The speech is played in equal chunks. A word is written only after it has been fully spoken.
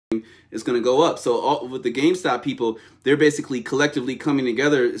it's going to go up. So with the GameStop people, they're basically collectively coming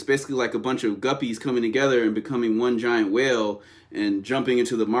together. It's basically like a bunch of guppies coming together and becoming one giant whale and jumping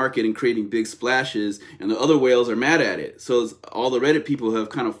into the market and creating big splashes, and the other whales are mad at it. So all the Reddit people have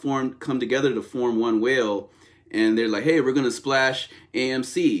kind of come together to form one whale, and they're like, hey, we're going to splash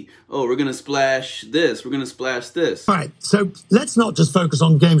AMC. Oh, we're going to splash this. We're going to splash this. All right, so let's not just focus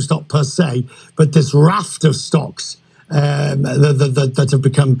on GameStop per se, but this raft of stocks that have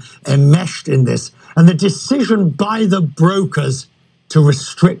become enmeshed in this, and the decision by the brokers to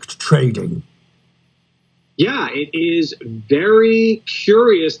restrict trading. Yeah, it is very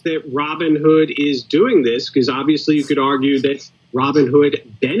curious that Robinhood is doing this, because obviously you could argue that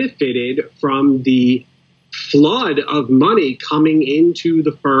Robinhood benefited from the flood of money coming into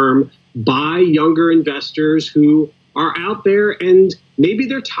the firm by younger investors who are out there, and maybe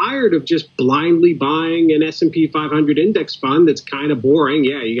they're tired of just blindly buying an S&P 500 index fund that's kind of boring.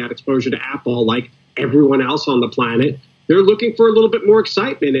 Yeah, you got exposure to Apple like everyone else on the planet. They're looking for a little bit more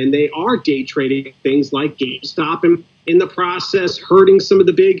excitement, and they are day trading things like GameStop, and in the process hurting some of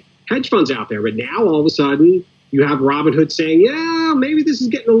the big hedge funds out there. But now all of a sudden you have Robinhood saying, yeah, maybe this is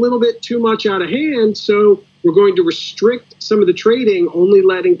getting a little bit too much out of hand, so we're going to restrict some of the trading, only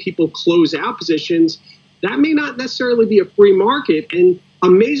letting people close out positions. That may not necessarily be a free market. And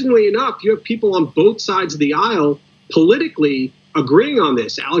amazingly enough, you have people on both sides of the aisle politically agreeing on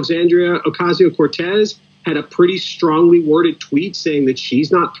this. Alexandria Ocasio-Cortez had a pretty strongly worded tweet saying that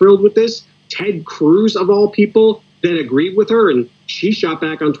she's not thrilled with this. Ted Cruz, of all people, then agreed with her, and she shot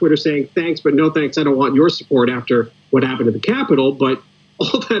back on Twitter saying, thanks, but no thanks, I don't want your support after what happened to the Capitol. But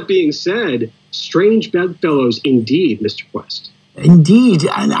all that being said, strange bedfellows indeed, Mr. Quest. Indeed,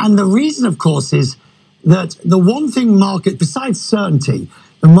 and the reason, of course, is that the one thing besides certainty,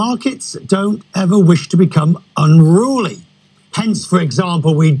 the markets don't ever wish to become unruly. Hence, for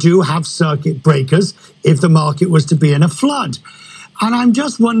example, we do have circuit breakers if the market was to be in a flood. And I'm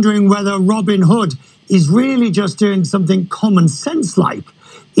just wondering whether Robinhood is really just doing something common sense-like,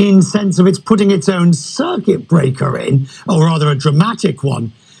 in sense of it's putting its own circuit breaker in, or rather a dramatic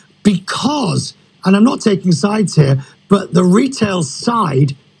one, because, and I'm not taking sides here, but the retail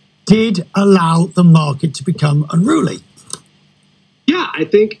side did allow the market to become unruly. Yeah, I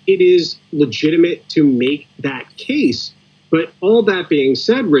think it is legitimate to make that case. But all that being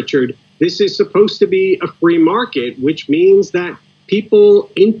said, Richard, this is supposed to be a free market, which means that people,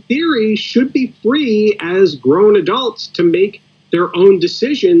 in theory, should be free as grown adults to make their own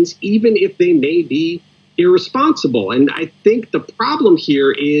decisions, even if they may be irresponsible. And I think the problem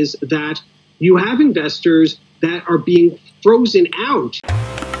here is that you have investors that are being frozen out.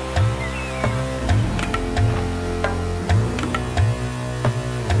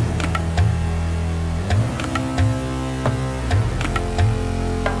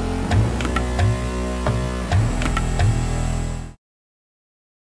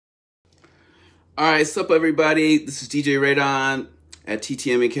 All right, what's up, everybody? This is DJ Radon at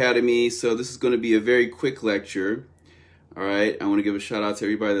TTM Academy. So this is going to be a very quick lecture. All right, I want to give a shout out to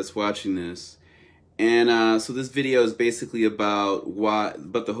everybody that's watching this. And so this video is basically about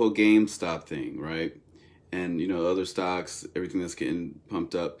the whole GameStop thing, right? And, you know, other stocks, everything that's getting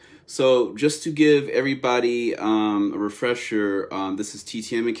pumped up. So just to give everybody a refresher, this is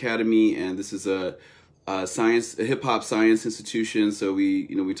TTM Academy, and this is a hip hop science institution. So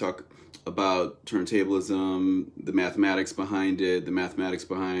we talk about turntablism, the mathematics behind it, the mathematics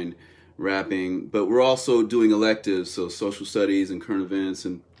behind rapping, but we're also doing electives, so social studies and current events,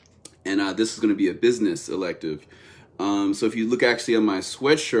 and this is going to be a business elective. So if you look actually on my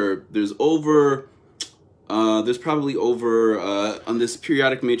sweatshirt, there's probably over on this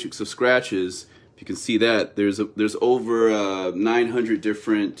periodic matrix of scratches, if you can see that, there's over 900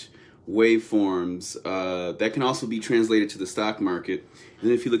 different waveforms that can also be translated to the stock market. And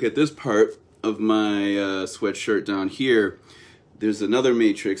if you look at this part of my sweatshirt down here, there's another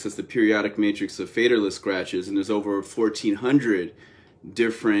matrix, that's the periodic matrix of faderless scratches, and there's over 1,400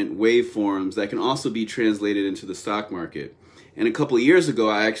 different waveforms that can also be translated into the stock market. And a couple of years ago,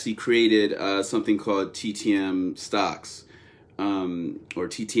 I actually created something called TTM stocks, or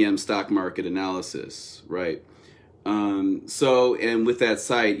TTM stock market analysis, right? And with that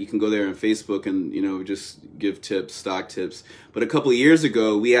site, you can go there on Facebook and, just give tips, stock tips. But a couple of years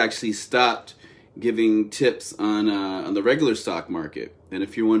ago, we actually stopped giving tips on the regular stock market. And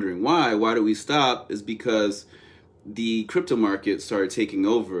if you're wondering why do we stop, is because the crypto market started taking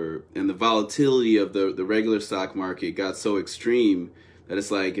over, and the volatility of the regular stock market got so extreme that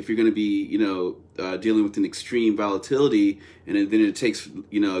it's like, if you're going to be, dealing with an extreme volatility, and then it takes,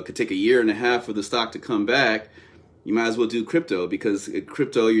 it could take a year and a half for the stock to come back, you might as well do crypto, because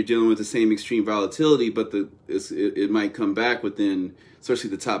crypto, you're dealing with the same extreme volatility, but it might come back within, especially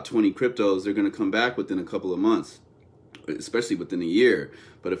the top 20 cryptos, they're going to come back within a couple of months, especially within a year.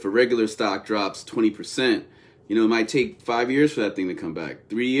 But if a regular stock drops 20%, you know, it might take 5 years for that thing to come back,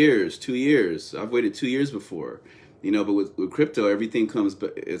 3 years, 2 years. I've waited 2 years before, you know, but with crypto, everything comes,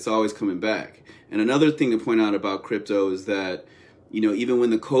 it's always coming back. And another thing to point out about crypto is that, you know, even when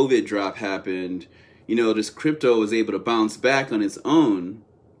the COVID drop happened, you know, this crypto was able to bounce back on its own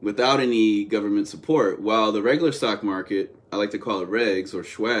without any government support, while the regular stock market, I like to call it regs or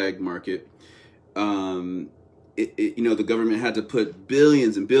swag market, you know, the government had to put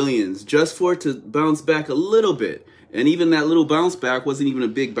billions and billions just for it to bounce back a little bit. And even that little bounce back wasn't even a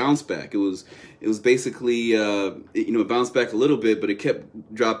big bounce back. It was basically, you know, it bounced back a little bit, but it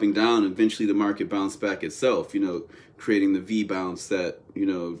kept dropping down. Eventually the market bounced back itself, you know, creating the V bounce that, you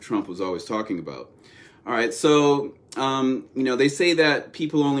know, Trump was always talking about. All right, so, you know, they say that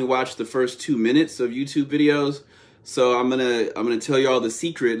people only watch the first 2 minutes of YouTube videos. So I'm gonna tell you all the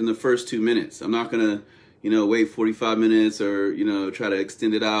secret in the first 2 minutes. I'm not gonna, you know, wait 45 minutes or, you know, try to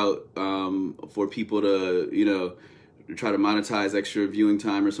extend it out for people to, you know, try to monetize extra viewing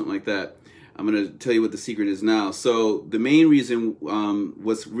time or something like that. I'm gonna tell you what the secret is now. So the main reason,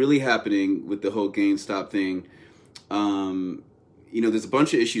 what's really happening with the whole GameStop thing, you know, there's a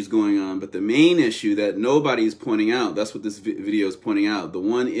bunch of issues going on, but the main issue that nobody's pointing out, that's what this video is pointing out, the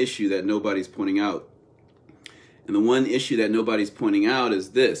one issue that nobody's pointing out. And the one issue that nobody's pointing out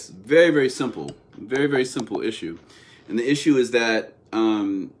is this. Very, very simple. Very, very simple issue. And the issue is that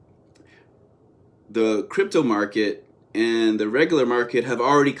the crypto market and the regular market have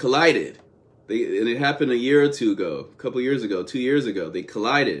already collided. And it happened a year or two ago, a couple years ago, 2 years ago. They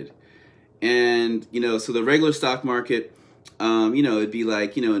collided. And, you know, so the regular stock market, you know, it'd be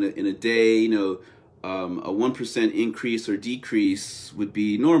like, you know, in a day, you know, a 1% increase or decrease would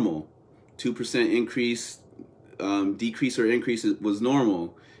be normal. 2% increase, decrease or increase was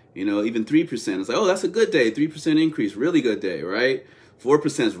normal. You know, even 3%. It's like, oh, that's a good day. 3% increase, really good day, right?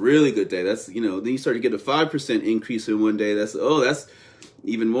 4% is really good day. That's, you know, then you start to get a 5% increase in one day. That's, oh, that's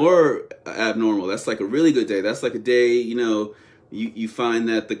even more abnormal. That's like a really good day. That's like a day, you know, you find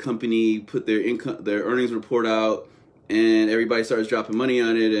that the company put their earnings report out, and everybody starts dropping money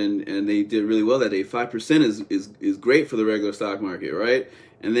on it, and they did really well that day. 5% is great for the regular stock market, right?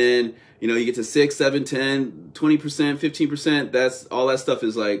 And then, you know, you get to 6, 7, 10, 20%, 15%. That's all that stuff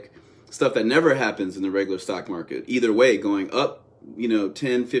is like stuff that never happens in the regular stock market. Either way, going up, you know,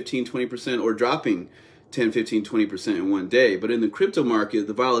 10, 15, 20%, or dropping 10, 15, 20% in one day. But in the crypto market,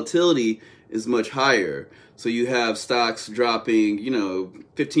 the volatility is much higher. So you have stocks dropping, you know,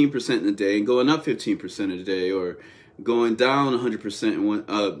 15% in a day and going up 15% in a day, or going down 100% in one,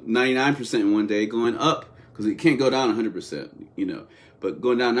 99% in one day, going up, because it can't go down 100%, you know, but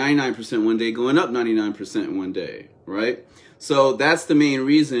going down 99% one day, going up 99% in one day, right? So that's the main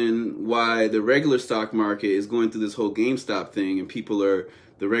reason why the regular stock market is going through this whole GameStop thing, and people are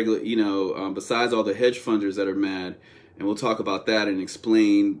the regular, you know, besides all the hedge funders that are mad, and we'll talk about that and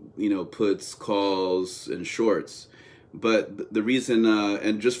explain, you know, puts, calls, and shorts. But the reason,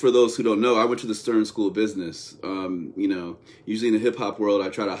 and just for those who don't know, I went to the Stern School of Business. You know, usually in the hip hop world, I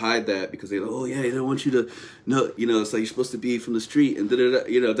try to hide that because they go, oh yeah, they don't want you to know, you know, it's like you're supposed to be from the street and da-da-da,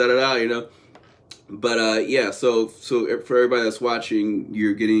 you know, da-da-da, you know. But yeah, so for everybody that's watching,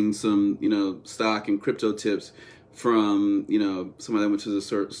 you're getting some, you know, stock and crypto tips from, you know, somebody that went to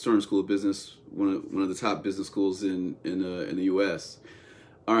the Stern School of Business, one of the top business schools in the U.S.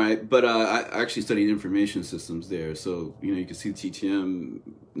 All right, but I actually studied information systems there, so you know you can see TTM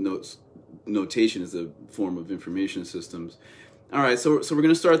notation is a form of information systems. All right, so we're going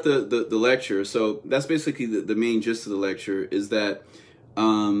to start the lecture. So that's basically the main gist of the lecture, is that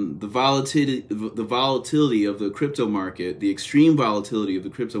the volatility of the crypto market, the extreme volatility of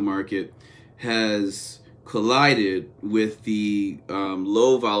the crypto market, has collided with the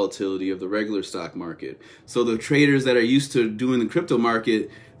low volatility of the regular stock market. So the traders that are used to doing the crypto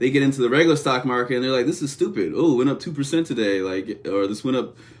market, they get into the regular stock market and they're like, this is stupid. Oh, it went up 2% today, like, or this went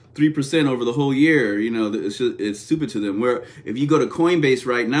up 3% over the whole year. You know, it's stupid to them. Where if you go to Coinbase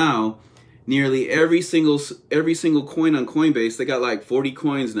right now, nearly every single coin on Coinbase, they got like 40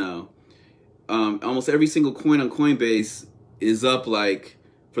 coins now. Almost every single coin on Coinbase is up, like,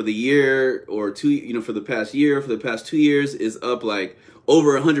 for the year or two, you know, for the past year, for the past 2 years, is up like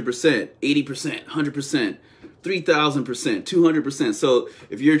over 100%, 80%, 100%, 3,000%, 200%. So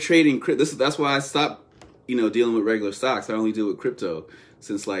if you're trading, that's why I stopped, you know, dealing with regular stocks. I only deal with crypto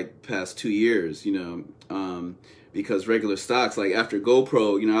since like past 2 years, you know, because regular stocks, like after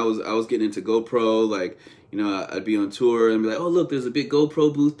GoPro, you know, I was getting into GoPro, like, You know, I'd be on tour and be like, oh, look, there's a big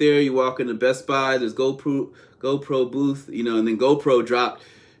GoPro booth there. You walk into Best Buy, there's GoPro booth, you know, and then GoPro dropped,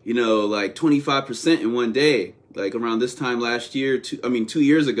 you know, like 25% in one day, like around this time last year, 2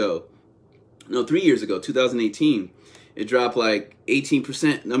 years ago, no, 3 years ago, 2018. It dropped like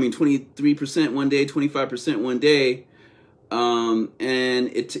 18%, 23% one day, 25% one day. And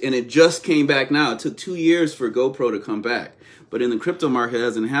it just came back now. It took 2 years for GoPro to come back. But in the crypto market, it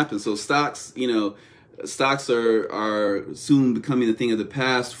hasn't happened. So stocks, you know, stocks are soon becoming a thing of the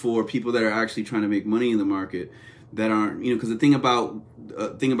past for people that are actually trying to make money in the market that aren't, you know, because the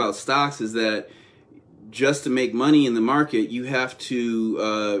thing about stocks is that just to make money in the market, you have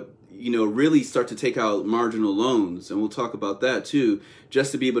to, you know, really start to take out marginal loans. And we'll talk about that too,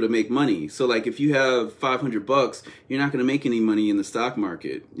 just to be able to make money. So like if you have $500, you're not going to make any money in the stock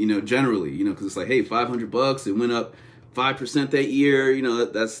market, you know, generally, you know, because it's like, hey, $500, it went up 5% that year, you know,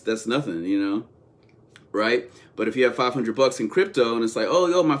 that's nothing, you know. Right? But if you have $500 in crypto and it's like, oh,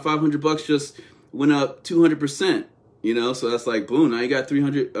 yo, my $500 just went up 200%, you know, so that's like, boom, now you got now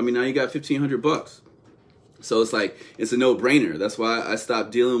you got $1,500. So it's like, it's a no-brainer. That's why I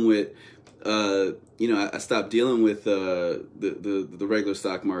stopped dealing with, you know, I stopped dealing with the regular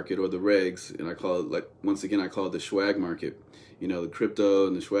stock market or the regs, and I call it, like, once again, I call it the swag market, you know, the crypto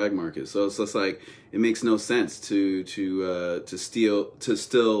and the swag market. So it's like, it makes no sense to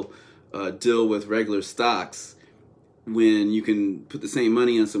still deal with regular stocks when you can put the same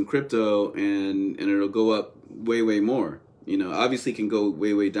money on some crypto and it'll go up way more. You know, obviously it can go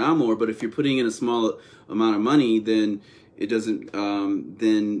way down more, but if you're putting in a small amount of money, then it doesn't,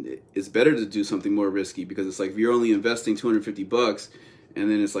 then it's better to do something more risky, because it's like if you're only investing $250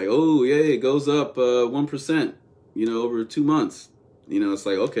 and then it's like, oh yeah, it goes up 1%, you know, over 2 months. You know, it's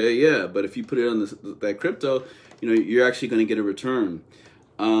like, okay, yeah, but if you put it on that crypto, you know, you're actually going to get a return.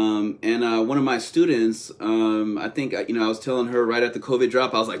 And one of my students, I think, you know, I was telling her right at the COVID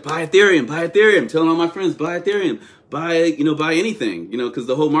drop, I was like, buy Ethereum, telling all my friends, buy Ethereum, buy anything, you know, because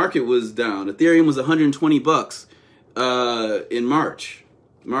the whole market was down. Ethereum was $120 in March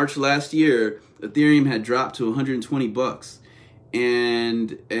last year. Ethereum had dropped to $120,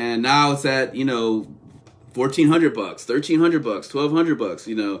 and now it's at, you know, $1,400, $1,300, $1,200,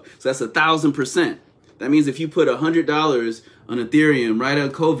 you know, so that's 1,000%. That means if you put $100 on Ethereum right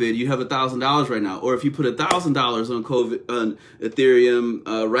at COVID, you have $1,000 right now. Or if you put $1,000 on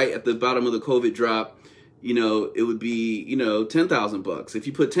Ethereum right at the bottom of the COVID drop, you know, it would be, you know, $10,000. If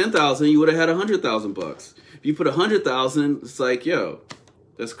you put 10,000, you would have had $100,000. If you put 100,000, it's like, yo,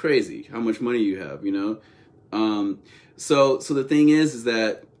 that's crazy how much money you have, you know. So the thing is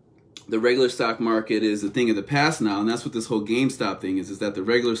that the regular stock market is a thing of the past now, and that's what this whole GameStop thing is that the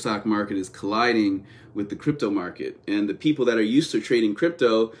regular stock market is colliding with the crypto market. And the people that are used to trading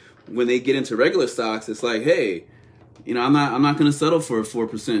crypto, when they get into regular stocks, it's like, hey, you know, I'm not going to settle for a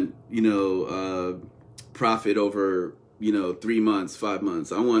 4%, you know, profit over, you know, 3 months, 5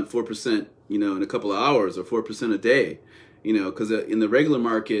 months. I want 4%, you know, in a couple of hours, or 4% a day, you know, because in the regular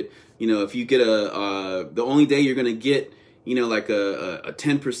market, you know, if you get the only day you're going to get, you know, like a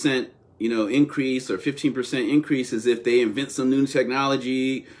 10%, you know, increase or 15% increase is if they invent some new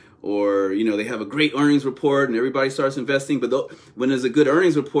technology, or, you know, they have a great earnings report and everybody starts investing. But when there's a good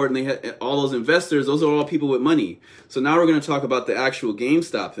earnings report and they have all those investors, those are all people with money. So now we're going to talk about the actual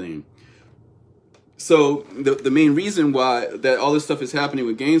GameStop thing. So the main reason why that all this stuff is happening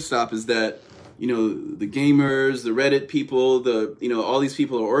with GameStop is that, you know, the gamers, the Reddit people, you know, all these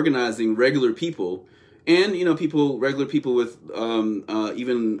people are organizing regular people. And, you know, regular people with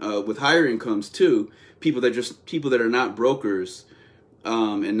even with higher incomes too, people that are not brokers,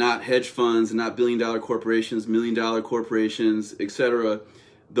 and not hedge funds, and not billion-dollar corporations, million-dollar corporations, etc.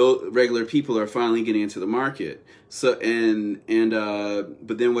 Those regular people are finally getting into the market. So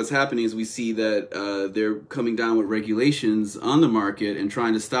but then what's happening is we see that they're coming down with regulations on the market and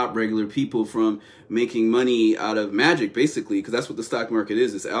trying to stop regular people from making money out of magic, basically, because that's what the stock market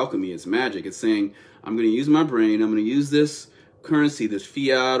is. It's alchemy. It's magic. It's saying, I'm going to use my brain. I'm going to use this currency, this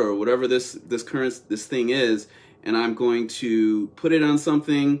fiat, or whatever this thing is, and I'm going to put it on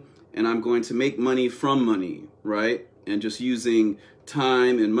something, and I'm going to make money from money, right? And just using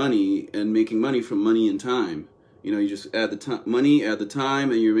time and money, and making money from money and time. You know, you just add the money, add the time,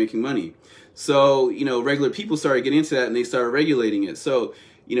 and you're making money. So, you know, regular people started getting into that, and they started regulating it. So,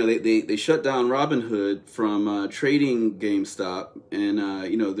 you know, they shut down Robinhood from trading GameStop, and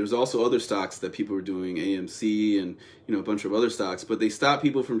you know, there's also other stocks that people were doing, AMC, and, you know, a bunch of other stocks, but they stopped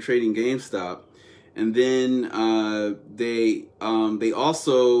people from trading GameStop. And then they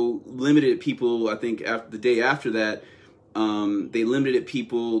also limited people. I think the day after that, they limited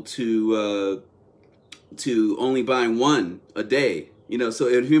people to to only buying one a day. You know, so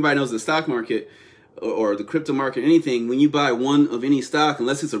if anybody knows the stock market or the crypto market, anything, when you buy one of any stock,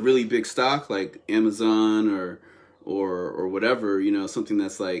 unless it's a really big stock like Amazon or whatever, you know, something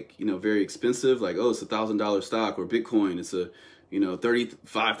that's like, you know, very expensive, like, oh, it's $1,000 stock, or Bitcoin, it's a, you know,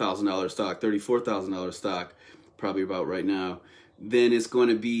 $35,000 stock, $34,000 stock, probably about right now, then it's going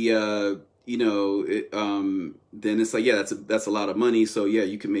to be, you know, then it's like, yeah, that's a lot of money. So yeah,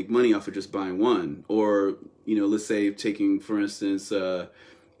 you can make money off of just buying one. Or, you know, let's say taking, for instance, you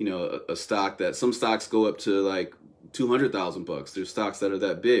know, a stock that some stocks go up to like $200,000. There's stocks that are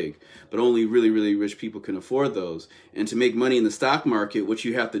that big, but only really, really rich people can afford those. And to make money in the stock market, what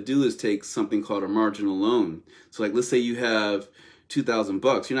you have to do is take something called a marginal loan. So like, let's say you have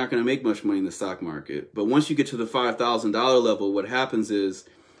 $2,000, you're not going to make much money in the stock market. But once you get to the $5,000 level, what happens is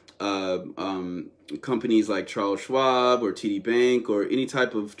companies like Charles Schwab or TD Bank or any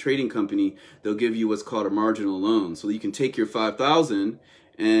type of trading company, they'll give you what's called a marginal loan. So you can take your $5,000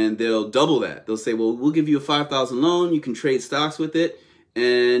 and they'll double that. They'll say, well, we'll give you a $5,000 loan. You can trade stocks with it,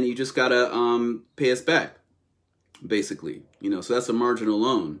 and you just gotta pay us back, basically. You know, so that's a marginal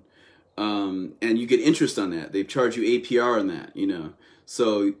loan, and you get interest on that. They charge you APR on that. You know,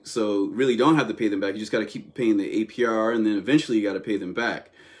 so really don't have to pay them back. You just gotta keep paying the APR, and then eventually you gotta pay them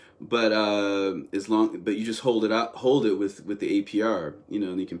back. But but you just hold it with the APR. You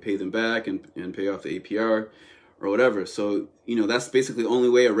know, and you can pay them back and pay off the APR. Or whatever. So, you know, that's basically the only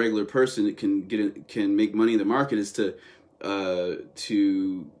way a regular person can make money in the market is to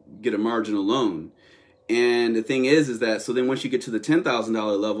get a marginal loan. And the thing is that, so then once you get to the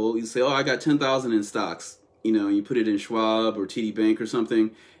 $10,000 level, you say, oh, I got 10,000 in stocks, you know, you put it in Schwab or TD Bank or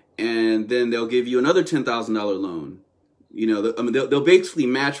something, and then they'll give you another $10,000 loan. You know, I mean, they'll basically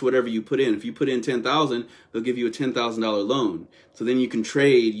match whatever you put in. If you put in 10,000, they'll give you a $10,000 loan. So then you can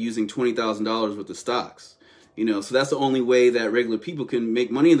trade using $20,000 worth of stocks. You know, so that's the only way that regular people can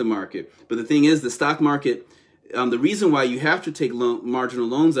make money in the market. But the thing is, the stock market, the reason why you have to take marginal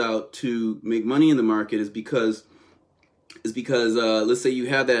loans out to make money in the market is because let's say you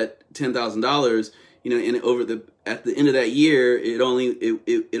have that $10,000, you know, and at the end of that year, it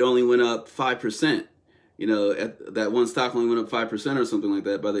only went up 5%. You know, that one stock only went up 5% or something like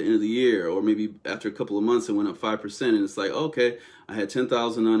that by the end of the year, or maybe after a couple of months it went up 5%, and it's like, okay, I had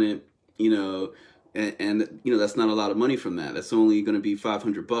 10,000 on it, you know. And you know, that's not a lot of money from that. That's only going to be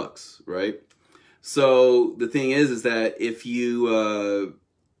 $500, right? So the thing is that if you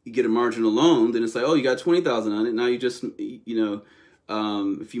get a marginal loan, then it's like, oh, you got 20,000 on it. Now you just, you know,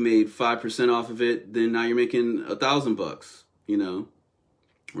 if you made 5% off of it, then now you're making $1,000, you know,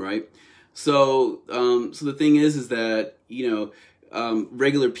 right? So so the thing is that, you know,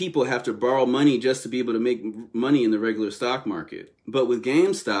 regular people have to borrow money just to be able to make money in the regular stock market. But with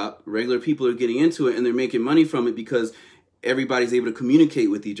GameStop, regular people are getting into it and they're making money from it because everybody's able to communicate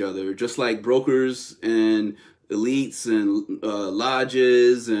with each other, just like brokers and elites and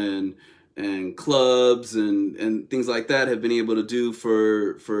lodges and clubs and things like that have been able to do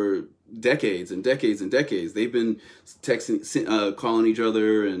for decades and decades and decades. They've been texting, calling each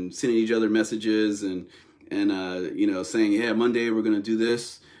other and sending each other messages and you know, saying, yeah, Monday we're going to do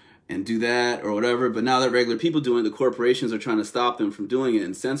this and do that or whatever. But now that regular people doing it, the corporations are trying to stop them from doing it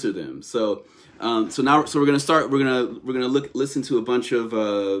and censor them. So we're going to start. We're going to listen to a bunch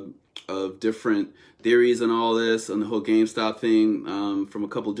of different theories on all this, on the whole GameStop thing, from a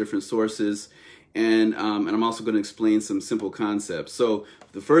couple different sources, and I'm also going to explain some simple concepts. So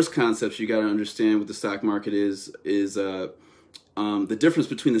the first concepts you got to understand what the stock market is the difference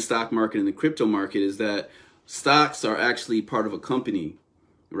between the stock market and the crypto market is that stocks are actually part of a company,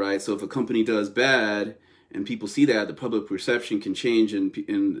 right? So if a company does bad and people see that, the public perception can change and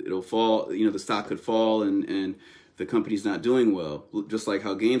it'll fall, you know, the stock could fall and the company's not doing well. Just like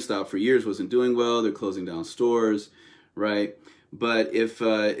how GameStop for years wasn't doing well, they're closing down stores, right? But if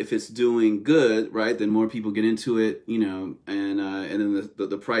it's doing good, right, then more people get into it, you know, and then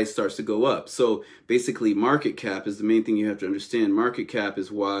the price starts to go up. So basically, market cap is the main thing you have to understand. Market cap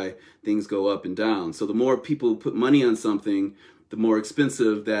is why things go up and down. So the more people put money on something, the more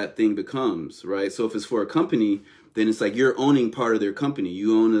expensive that thing becomes, right? So if it's for a company, then it's like you're owning part of their company.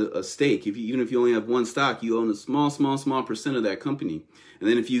 You own a stake. Even if you only have one stock, you own a small percent of that company. And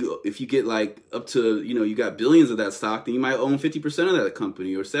then if you get like up to, you know, you got billions of that stock, then you might own 50% of that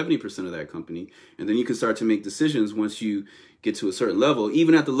company or 70% of that company. And then you can start to make decisions once you get to a certain level.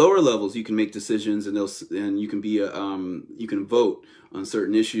 Even at the lower levels, you can make decisions, and you can be you can vote on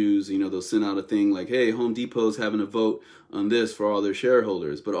certain issues. You know, they'll send out a thing like, hey, Home Depot's having a vote on this for all their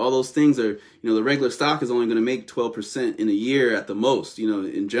shareholders. But all those things are, you know, the regular stock is only going to make 12% in a year at the most, you know,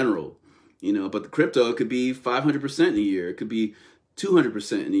 in general. you know, but the crypto, it could be 500% in a year. It could be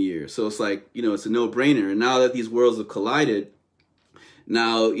 200% in a year. So it's like, you know, it's a no-brainer. And now that these worlds have collided,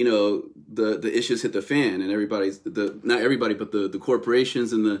 now, you know, the issues hit the fan, and not everybody, but the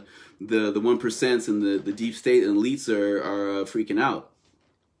corporations and the 1% and the deep state and elites are freaking out.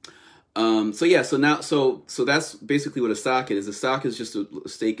 So yeah, so that's basically what a stock is. A stock is just a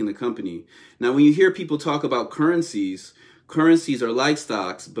stake in the company. Now, when you hear people talk about currencies are like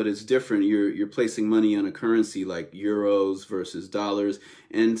stocks, but it's different. You're placing money on a currency like euros versus dollars,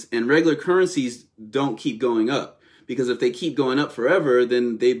 and regular currencies don't keep going up, because if they keep going up forever,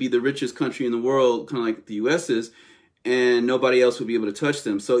 then they'd be the richest country in the world, kind of like the U.S. is, and nobody else would be able to touch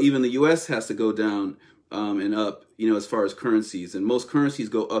them. So even the U.S. has to go down and up, you know, as far as currencies. And most currencies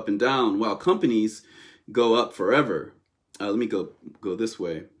go up and down, while companies go up forever. Let me go this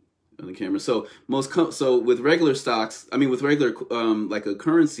way on the camera. So so with regular stocks, I mean, with regular like a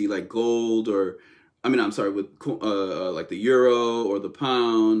currency like gold, or I'm sorry, with like the euro or the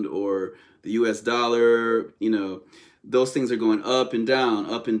pound or the US dollar, you know, those things are going up and down,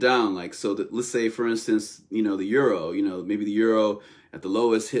 up and down. Like, so that, let's say, for instance, you know, the euro, you know, maybe the euro at the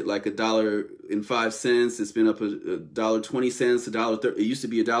lowest hit like $1.05. It's been up $1.20, it used to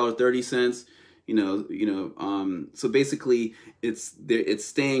be $1.30. So basically it's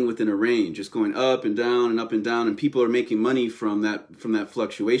staying within a range. It's going up and down and up and down, and people are making money from that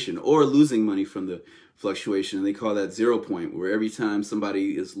fluctuation, or losing money from the fluctuation, and they call that 0 point, where every time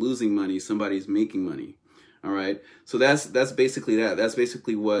somebody is losing money, somebody's making money. All right, so that's basically that. That's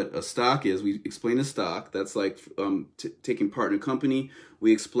basically what a stock is. We explained a stock. That's like taking part in a company.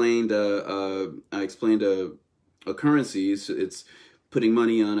 We explained I explained a currency. It's putting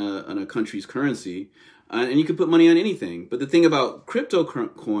money on a country's currency, and you can put money on anything. But the thing about crypto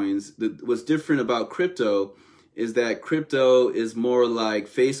coins, what's different about crypto, is that crypto is more like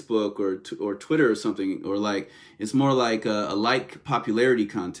Facebook or Twitter or something, or like it's more like a like popularity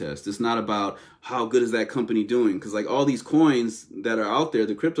contest. It's not about how good is that company doing, because like all these coins that are out there,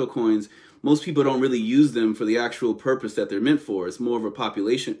 the crypto coins, most people don't really use them for the actual purpose that they're meant for. It's more of a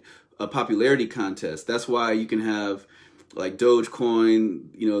popularity contest. That's why you can have like Dogecoin,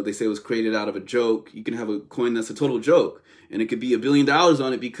 you know, they say it was created out of a joke. You can have a coin that's a total joke, and it could be $1 billion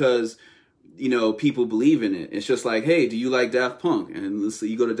on it because, you know, people believe in it. It's just like, hey, do you like Daft Punk? And let's say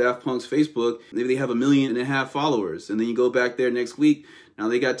you go to Daft Punk's Facebook, maybe they have 1.5 million followers, and then you go back there next week, now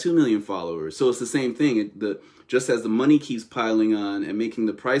they got 2 million followers. So it's the same thing. Just as the money keeps piling on and making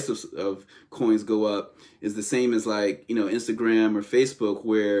the price of coins go up, is the same as, like, you know, Instagram or Facebook,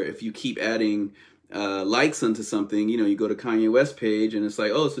 where if you keep adding likes onto something, you know, you go to Kanye West page and it's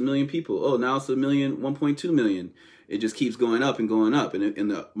like, oh, it's 1 million people. Oh, now it's 1.2 million. It just keeps going up and going up, and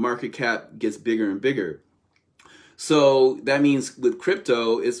the market cap gets bigger and bigger. So that means with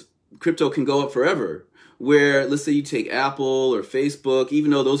crypto can go up forever. Where, let's say you take Apple or Facebook,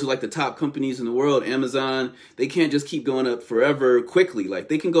 even though those are like the top companies in the world, Amazon, they can't just keep going up forever quickly. Like,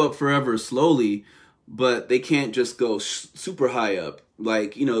 they can go up forever slowly, but they can't just go super high up.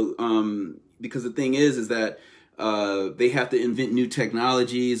 Like, you know, because the thing is that they have to invent new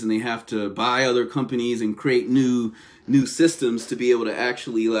technologies, and they have to buy other companies and create new systems to be able to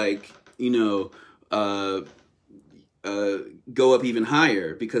actually, like, you know, go up even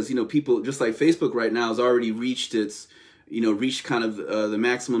higher. Because, you know, people, just like Facebook right now has already reached kind of the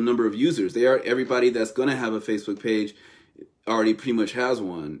maximum number of users. Everybody that's going to have a Facebook page already pretty much has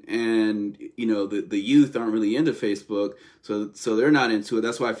one, and you know, the youth aren't really into Facebook, so they're not into it.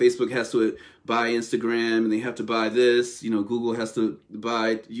 That's why Facebook has to buy Instagram, and they have to buy this, you know, Google has to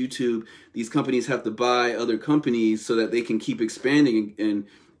buy YouTube. These companies have to buy other companies so that they can keep expanding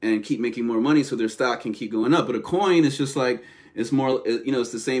and keep making more money, so their stock can keep going up. But a coin is just like, it's more, you know,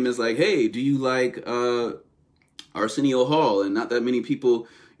 it's the same as like, hey, do you like Arsenio Hall? And not that many people.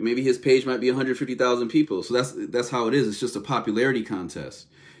 Maybe his page might be 150,000 people. So that's how it is. It's just a popularity contest,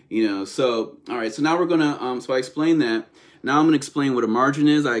 you know. So, all right. So now we're gonna. So I explained that. Now I'm gonna explain what a margin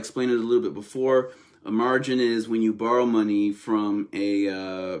is. I explained it a little bit before. A margin is when you borrow money from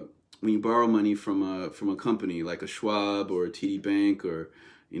a company like a Schwab or a TD Bank, or,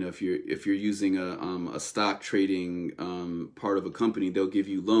 you know, if you're using a stock trading part of a company, they'll give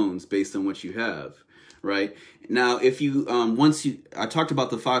you loans based on what you have. Right now, if you I talked about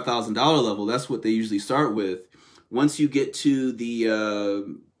the $5,000 level. That's what they usually start with. Once you get to the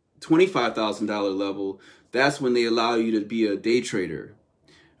 $25,000 level, that's when they allow you to be a day trader.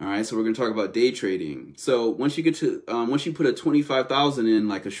 All right, so we're going to talk about day trading. So once you get to once you put a 25,000 in,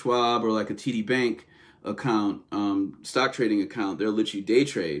 like a Schwab or like a TD Bank account, stock trading account, they'll let you day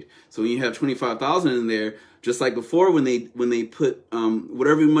trade. So when you have 25,000 in there, just like before, when they put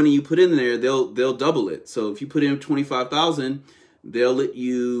whatever money you put in there, they'll double it. So if you put in 25,000, they'll let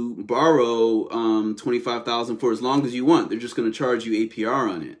you borrow 25,000 for as long as you want. They're just going to charge you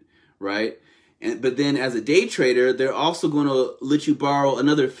APR on it, right? But then as a day trader, they're also going to let you borrow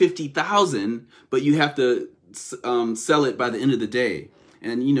another 50,000, but you have to sell it by the end of the day.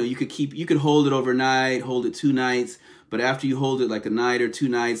 And you could hold it overnight, hold it 2 nights, but after you hold it like a night or 2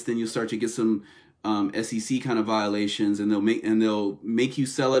 nights, then you'll start to get some SEC kind of violations, and they'll make you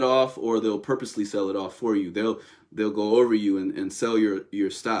sell it off, or they'll purposely sell it off for you. They'll go over you and sell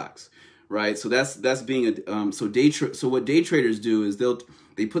your stocks, right? So that's being a so what day traders do is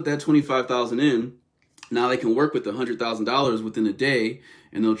they put that 25,000 in. Now they can work with $100,000 within a day,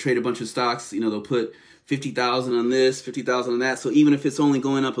 and they'll trade a bunch of stocks. They'll put 50,000 on this, 50,000 on that. So even if it's only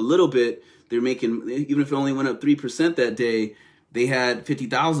going up a little bit, they're making, even if it only went up 3% that day, they had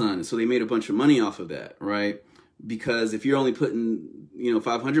 50,000 on it. So they made a bunch of money off of that, right? Because if you're only putting,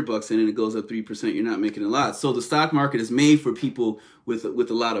 $500 in and it goes up 3%, you're not making a lot. So the stock market is made for people with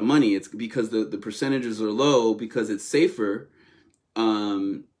a lot of money. It's because the percentages are low because it's safer.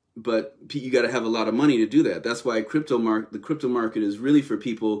 But you got to have a lot of money to do that. That's why the crypto market is really for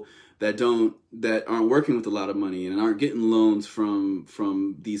people that aren't working with a lot of money and aren't getting loans from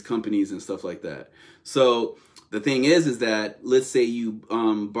these companies and stuff like that. So the thing is that let's say you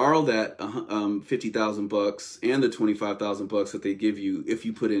borrow that $50,000 and the $25,000 that they give you if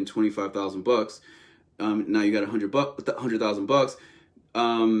you put in $25,000. Now you got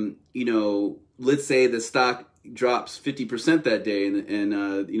 $100,000. Let's say the stock drops 50% that day, and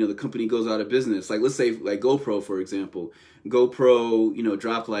the company goes out of business. Like let's say like GoPro, for example. GoPro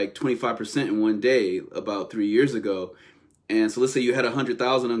dropped like 25% in one day about 3 years ago. And so let's say you had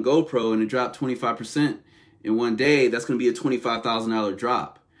 100,000 on GoPro and it dropped 25% in one day. That's going to be a $25,000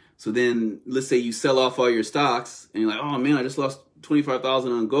 drop. So then let's say you sell off all your stocks and you're like, oh man, I just lost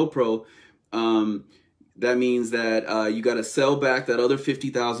 25,000 on GoPro. That means that you got to sell back that other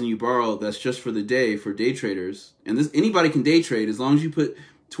 50,000 you borrowed. That's just for the day, for day traders. And anybody can day trade as long as you put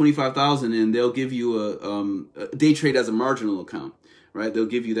 25,000 in. They'll give you a day trade as a marginal account, right? They'll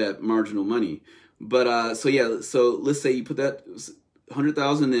give you that marginal money. But so let's say you put that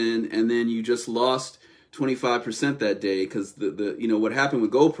 100,000 in, and then you just lost 25% that day because what happened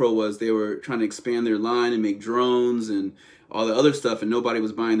with GoPro was they were trying to expand their line and make drones and all the other stuff, and nobody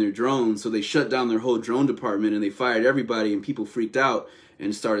was buying their drones, so they shut down their whole drone department and they fired everybody, and people freaked out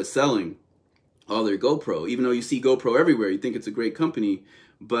and started selling all their GoPro. Even though you see GoPro everywhere, you think it's a great company,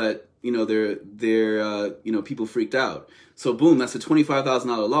 but people freaked out. So boom, that's a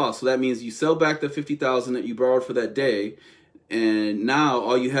 $25,000 loss. So that means you sell back the 50,000 that you borrowed for that day, and now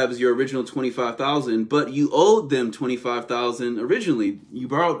all you have is your original 25,000, but you owed them 25,000 originally. You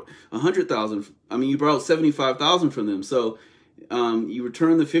borrowed 100,000. You borrowed 75,000 from them. So you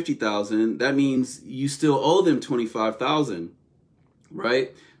return the 50,000. That means you still owe them 25,000,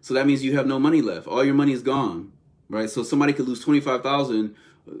 right? So that means you have no money left. All your money is gone, right? So somebody could lose 25,000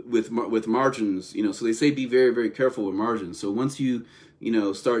 with margins. So they say be very, very careful with margins. So once you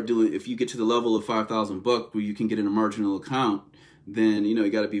start doing, if you get to the level of $5,000 where you can get in a marginal account, then you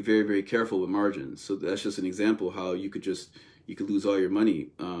got to be very, very careful with margins. So that's just an example how you could lose all your money.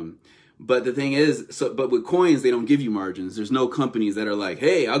 But the thing is, but with coins, they don't give you margins. There's no companies that are like,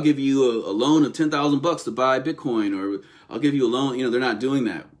 hey, I'll give you a loan of $10,000 to buy Bitcoin, or I'll give you a loan. They're not doing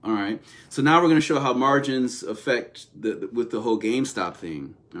that. All right. So now we're going to show how margins affect with the whole GameStop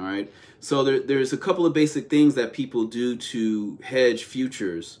thing. All right. So there's a couple of basic things that people do to hedge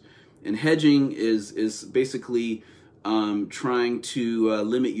futures, and hedging is basically trying to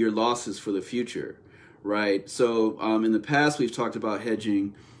limit your losses for the future, right? So in the past, we've talked about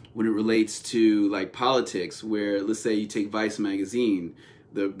hedging when it relates to like politics, where let's say you take Vice magazine,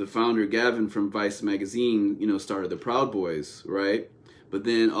 the founder Gavin from Vice magazine, started the Proud Boys, right? But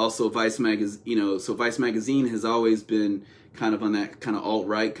then also Vice magazine, so Vice magazine has always been kind of on that kind of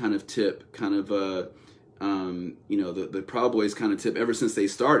alt-right kind of tip, kind of the Proud Boys kind of tip ever since they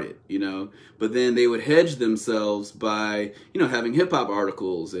started, But then they would hedge themselves by, having hip hop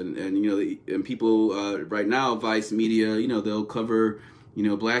articles and people right now, Vice Media, they'll cover,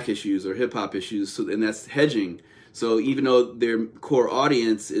 black issues or hip hop issues. So, and that's hedging. So even though their core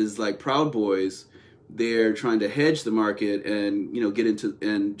audience is like Proud Boys, they're trying to hedge the market and, get into,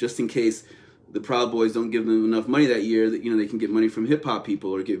 and just in case the Proud Boys don't give them enough money that year, that, they can get money from hip hop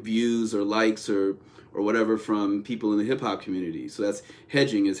people or get views or likes or whatever from people in the hip hop community. So that's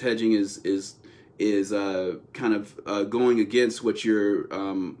hedging. Hedging is kind of going against what your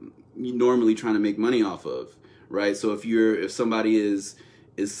normally trying to make money off of, right? So if somebody is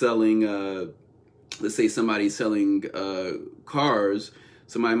selling, let's say somebody's selling cars,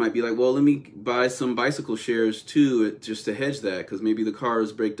 somebody might be like, well, let me buy some bicycle shares too, just to hedge that, because maybe the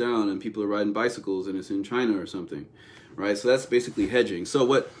cars break down and people are riding bicycles and it's in China or something, right? So that's basically hedging. So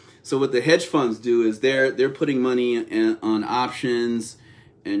what the hedge funds do is they're putting money on options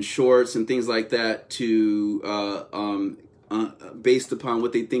and shorts and things like that to based upon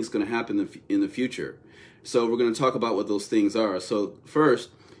what they think is going to happen in the future. So we're going to talk about what those things are. So first,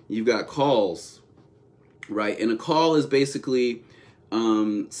 you've got calls, right? And a call is basically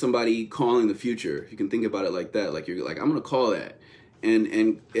somebody calling the future. You can think about it like that. Like you're like, I'm going to call that.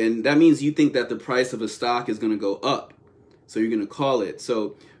 And that means you think that the price of a stock is going to go up. So you're going to call it.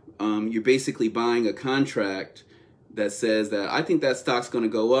 So you're basically buying a contract that says that I think that stock's going to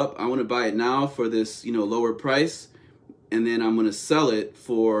go up. I want to buy it now for this, lower price, and then I'm going to sell it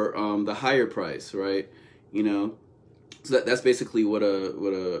for the higher price, right? So that's basically what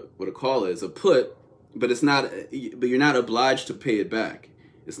a call is. A put, but it's not. But you're not obliged to pay it back.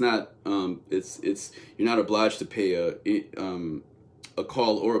 It's not. You're not obliged to pay a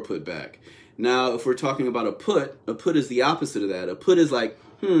call or a put back. Now, if we're talking about a put is the opposite of that. A put is like,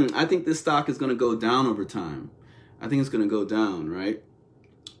 I think this stock is going to go down over time. I think it's going to go down, right?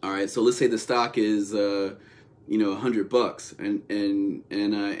 All right. So let's say the stock is, $100,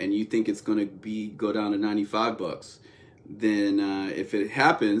 and you think it's going to go down to $95. Then if it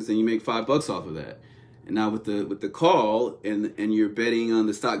happens, then you make $5 off of that. And now with the call and you're betting on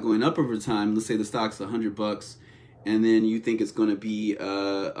the stock going up over time. Let's say the stock's $100, and then you think it's going to be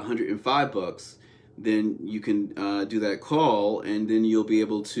 $105. Then you can do that call, and then you'll be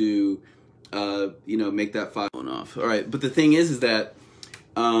able to make that $5 off. All right, but the thing is that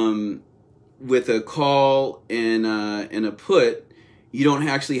with a call and a put, you don't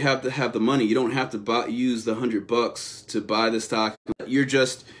actually have to have the money. You don't have to use the $100 to buy the stock. You're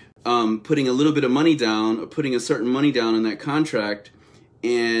just putting a little bit of money down, or putting a certain money down in that contract,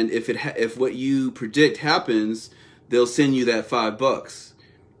 and if what you predict happens, they'll send you that $5.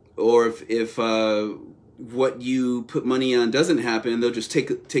 Or if what you put money on doesn't happen, they'll just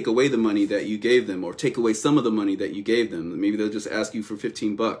take away the money that you gave them, or take away some of the money that you gave them. Maybe they'll just ask you for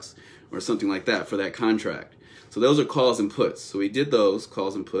 $15 or something like that for that contract. So those are calls and puts. So we did those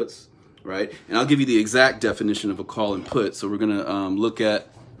calls and puts, right? And I'll give you the exact definition of a call and put. So we're gonna look at.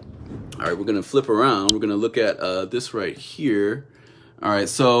 All right, we're gonna flip around. We're gonna look at this right here. All right,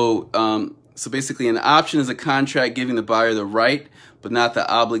 so basically, an option is a contract giving the buyer the right, but not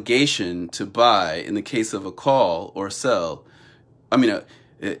the obligation to buy in the case of a call or sell.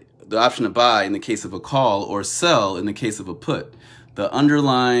 The option to buy in the case of a call or sell in the case of a put. The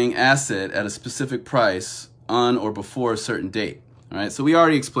underlying asset at a specific price on or before a certain date. All right, so we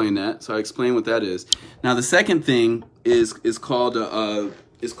already explained that. So I explained what that is. Now the second thing is called a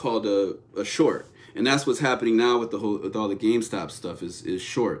short, and that's what's happening now with all the GameStop stuff is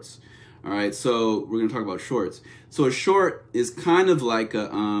shorts. All right, so we're going to talk about shorts. So a short is kind of like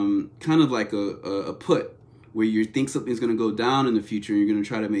a put, where you think something's going to go down in the future and you're going to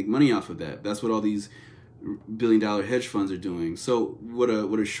try to make money off of that. That's what all these billion-dollar hedge funds are doing. So what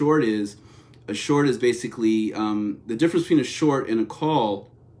a short is basically the difference between a short and a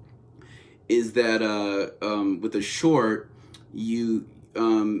call is that with a short you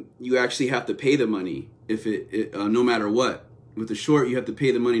actually have to pay the money if no matter what. With the short, you have to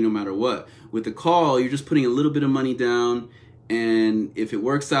pay the money no matter what. With the call, you're just putting a little bit of money down, and if it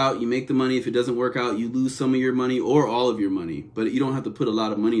works out, you make the money. If it doesn't work out, you lose some of your money or all of your money, but you don't have to put a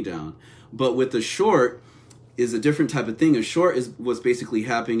lot of money down. But with the short is a different type of thing. A short is what's basically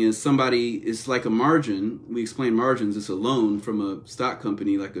happening is it's like a margin. We explain margins. It's a loan from a stock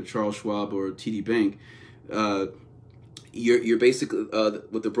company like a Charles Schwab or a TD Bank. You're basically,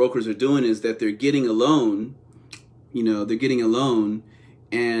 what the brokers are doing is that they're getting a loan. They're getting a loan,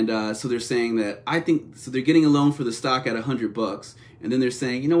 and so they're saying that they're getting a loan for the stock at $100, and then they're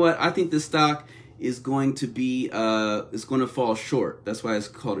saying, you know what, I think this stock is going to be is going to fall short. That's why it's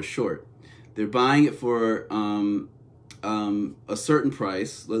called a short. They're buying it for a certain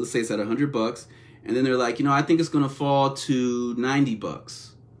price. Let's say it's at $100, and then they're like, I think it's going to fall to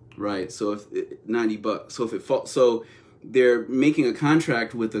 $90, right? So if $90, so if it falls, so they're making a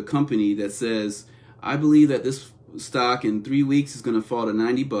contract with a company that says, I believe that this stock in 3 weeks is going to fall to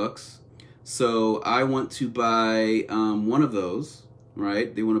 $90. So I want to buy one of those,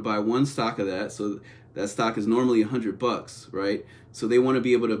 right? They want to buy one stock of that. So that stock is normally $100, right? So they want to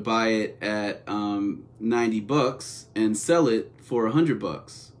be able to buy it at $90 and sell it for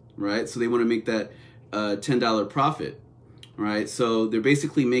 $100, right? So they want to make that $10 profit, right? So they're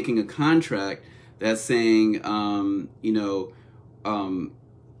basically making a contract that's saying, I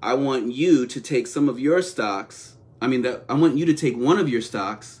want you to take some of your stocks. I want you to take one of your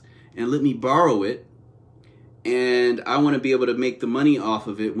stocks and let me borrow it, and I want to be able to make the money off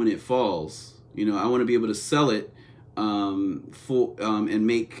of it when it falls. I want to be able to sell it and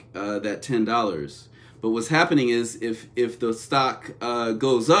make that $10. But what's happening is if the stock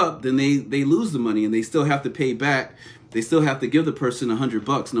goes up, then they lose the money, and they still have to pay back. They still have to give the person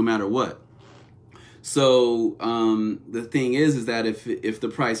 $100 no matter what. So the thing is that if the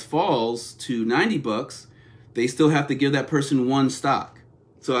price falls to $90, they still have to give that person one stock.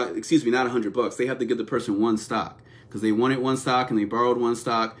 So excuse me, not $100. They have to give the person one stock because they wanted one stock and they borrowed one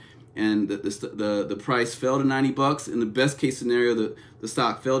stock, and the price fell to $90. In the best case scenario, the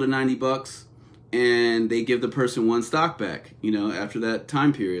stock fell to $90, and they give the person one stock back. After that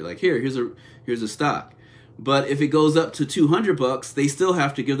time period, like here's a stock. But if it goes up to $200, they still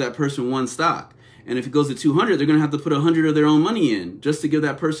have to give that person one stock. And if it goes to 200, they're going to have to put 100 of their own money in just to give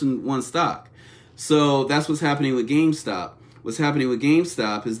that person one stock. So that's what's happening with GameStop. What's happening with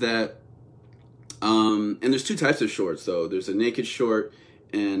GameStop is that, and there's two types of shorts, though. There's a naked short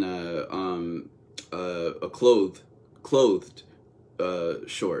and a clothed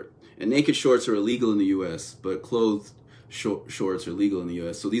short. And naked shorts are illegal in the U.S., but clothed shorts are legal in the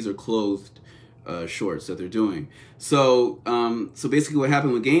U.S. So these are clothed shorts that they're doing. So basically what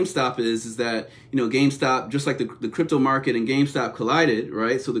happened with GameStop is that, GameStop, just like the crypto market and GameStop collided,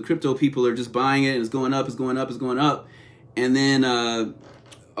 right? So the crypto people are just buying it, and it's going up, it's going up, it's going up. And then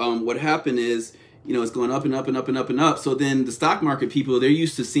what happened is, it's going up and up and up and up and up. So then the stock market people, they're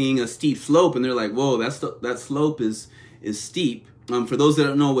used to seeing a steep slope, and they're like, whoa, that slope is steep. For those that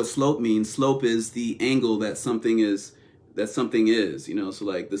don't know what slope means, slope is the angle that something is. So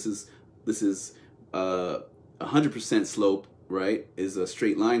like this is 100% slope, right, is a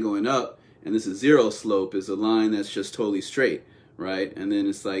straight line going up, and this is 0 slope, is a line that's just totally straight, right? And then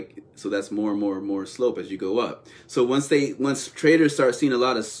it's like, so that's more and more and more slope as you go up. So once traders start seeing a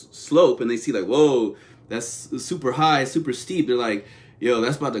lot of slope, and they see like, whoa, that's super high, super steep, they're like, yo,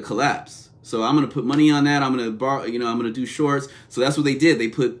 that's about to collapse. So I'm gonna put money on that. I'm gonna borrow, I'm gonna do shorts. So that's what they did. They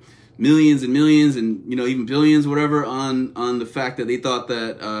put millions and millions and even billions, whatever, on the fact that they thought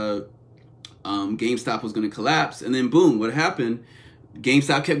that GameStop was going to collapse. And then boom, what happened?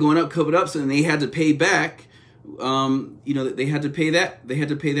 GameStop kept going up, so then they had to pay back. They had to pay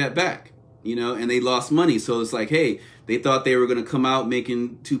that back. And they lost money. So it's like, hey, they thought they were going to come out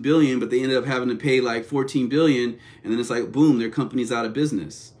making $2 billion, but they ended up having to pay like $14 billion. And then it's like, boom, their company's out of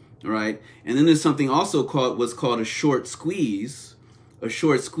business. All right. And then there's something also what's called a short squeeze. A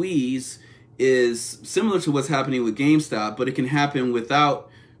short squeeze is similar to what's happening with GameStop, but it can happen without,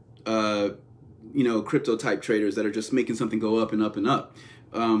 crypto type traders that are just making something go up and up and up.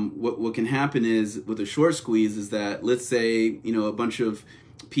 What can happen is with a short squeeze is that, let's say, a bunch of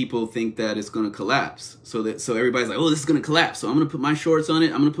people think that it's going to collapse. So everybody's like, oh, this is going to collapse. So I'm going to put my shorts on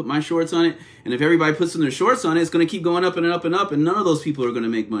it. And if everybody puts in their shorts on it, it's going to keep going up and up and up. And none of those people are going to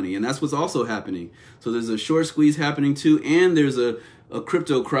make money. And that's what's also happening. So there's a short squeeze happening too. And there's a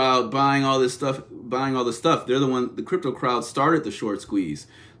crypto crowd buying all this stuff. They're the crypto crowd started the short squeeze.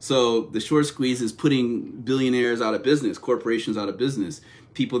 So the short squeeze is putting billionaires out of business, corporations out of business.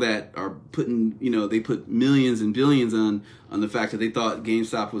 People that are putting, they put millions and billions on the fact that they thought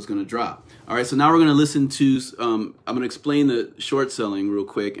GameStop was going to drop. All right, so now we're going to listen to, I'm going to explain the short selling real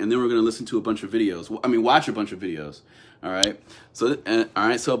quick, and then we're going to listen to a bunch of videos. Watch a bunch of videos. All right,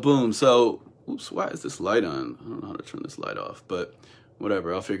 so boom. So, oops, why is this light on? I don't know how to turn this light off, but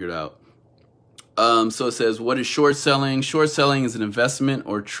whatever, I'll figure it out. So it says, what is short selling? Short selling is an investment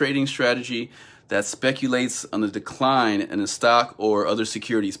or trading strategy that speculates on the decline in a stock or other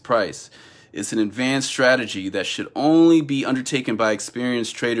securities price. It's an advanced strategy that should only be undertaken by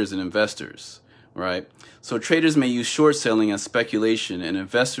experienced traders and investors, right? So traders may use short selling as speculation, and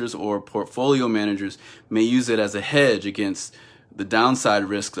investors or portfolio managers may use it as a hedge against the downside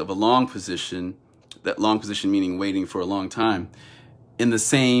risks of a long position, that long position meaning waiting for a long time, in the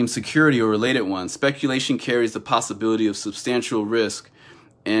same security or related one. Speculation carries the possibility of substantial risk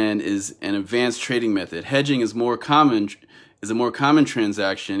and is an advanced trading method. Hedging is a more common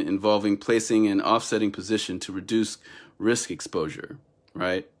transaction involving placing an offsetting position to reduce risk exposure,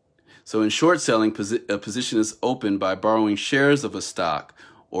 right? So in short selling, a position is opened by borrowing shares of a stock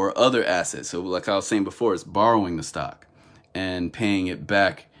or other assets. So like I was saying before, it's borrowing the stock and paying it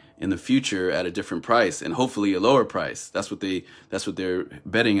back in the future at a different price, and hopefully a lower price. That's what they're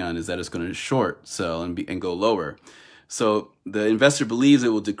betting on, is that it's going to short sell and go lower. So the investor believes it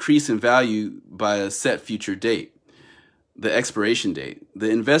will decrease in value by a set future date. the expiration date. The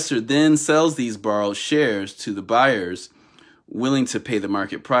investor then sells these borrowed shares to the buyers willing to pay the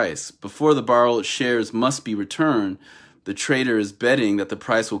market price. Before the borrowed shares must be returned, the trader is betting that the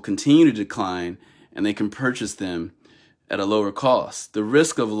price will continue to decline and they can purchase them at a lower cost. The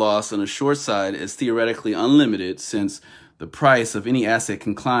risk of loss on the short side is theoretically unlimited since the price of any asset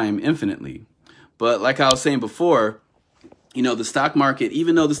can climb infinitely. But like I was saying before, you know, the stock market,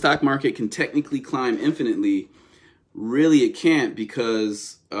 even though the stock market can technically climb infinitely, really it can't,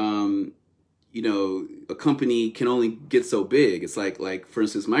 because you know, a company can only get so big. It's like for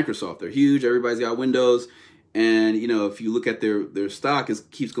instance, Microsoft, they're huge, everybody's got Windows, and you know, if you look at their stock, it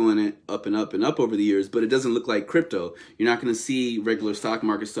keeps going up and up and up over the years, but it doesn't look like crypto. You're not going to see regular stock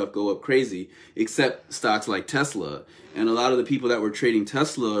market stuff go up crazy, except stocks like Tesla. And a lot of the people that were trading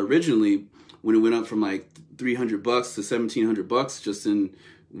Tesla originally, when it went up from like $300 to $1,700, just in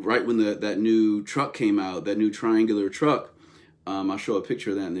right when that new truck came out, that new triangular truck. I'll show a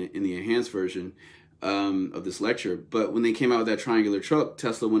picture of that in the enhanced version of this lecture. But when they came out with that triangular truck,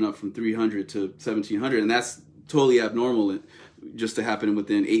 Tesla went up from 300 to 1,700, and that's totally abnormal just to happen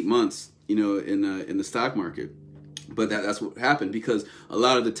within 8 months, you know, in the stock market. But that's what happened, because a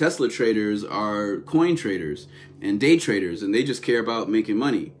lot of the Tesla traders are coin traders and day traders, and they just care about making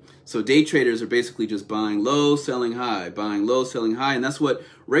money. So day traders are basically just buying low, selling high, buying low, selling high, and that's what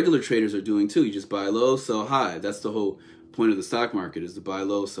regular traders are doing too. You just buy low, sell high. That's the whole point of the stock market, is to buy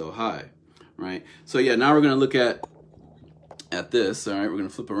low, sell high, right? So yeah, now we're going to look at this. All right, we're going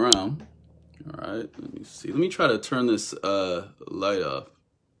to flip around. All right, let me see. Let me try to turn this light off.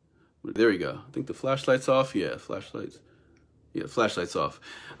 There we go. I think the flashlight's off. Yeah, flashlight's off.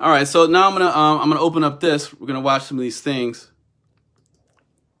 All right, so now I'm gonna open up this. We're gonna watch some of these things.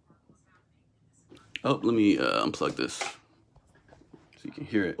 Oh, let me unplug this so you can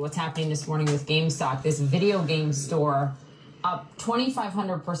hear it. What's happening this morning with GameStop, this video game store, up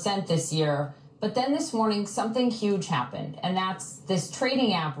 2,500% this year. But then this morning, something huge happened, and that's this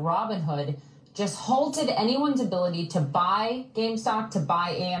trading app, Robinhood, just halted anyone's ability to buy GameStop, to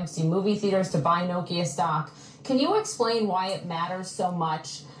buy AMC movie theaters, to buy Nokia stock. Can you explain why it matters so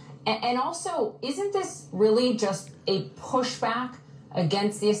much? And also, isn't this really just a pushback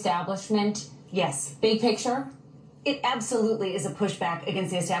against the establishment? Yes. Big picture? It absolutely is a pushback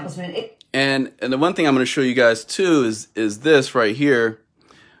against the establishment. And the one thing I'm going to show you guys too is this right here.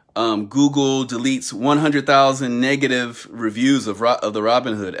 Google deletes 100,000 negative reviews of the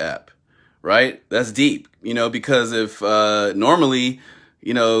Robinhood app, right? That's deep, you know, because if normally,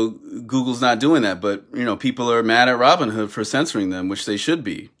 you know, Google's not doing that, but, you know, people are mad at Robinhood for censoring them, which they should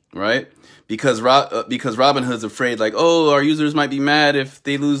be, right? Because Robinhood's afraid, like, oh, our users might be mad if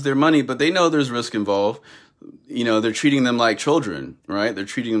they lose their money, but they know there's risk involved. You know, they're treating them like children, right? They're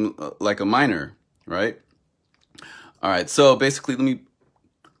treating them like a minor, right? All right, so basically, let me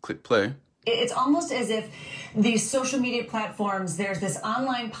click play. It's almost as if these social media platforms, there's this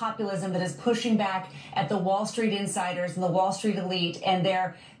online populism that is pushing back at the Wall Street insiders and the Wall Street elite, and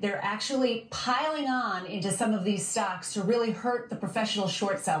they're actually piling on into some of these stocks to really hurt the professional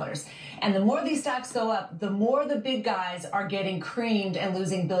short sellers. And the more these stocks go up, the more the big guys are getting creamed and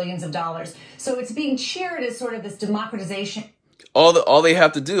losing billions of dollars. So it's being cheered as sort of this democratization. All they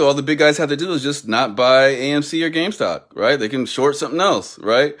have to do, all the big guys have to do, is just not buy AMC or GameStop, right? They can short something else,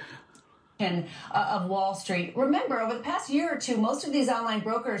 right? Of Wall Street. Remember, over the past year or two, most of these online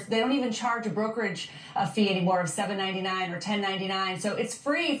brokers, they don't even charge a brokerage fee anymore of $7.99 or $10.99. So it's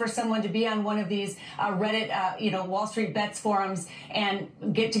free for someone to be on one of these Reddit, Wall Street Bets forums and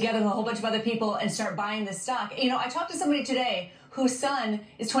get together with a whole bunch of other people and start buying this stock. You know, I talked to somebody today whose son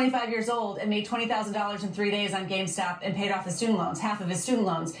is 25 years old and made $20,000 in 3 days on GameStop and paid off his student loans, half of his student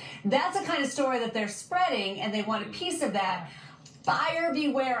loans. That's the kind of story that they're spreading, and they want a piece of that. Buyer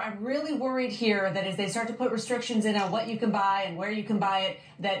beware. I'm really worried here that as they start to put restrictions in on what you can buy and where you can buy it,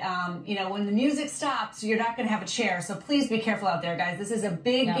 that, when the music stops, you're not going to have a chair. So please be careful out there, guys. This is a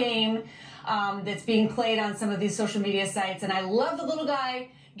big game that's being played on some of these social media sites. And I love the little guy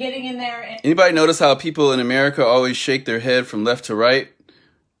getting in there. Anybody notice how people in America always shake their head from left to right?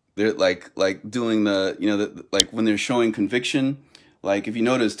 They're like doing like when they're showing conviction. Like if you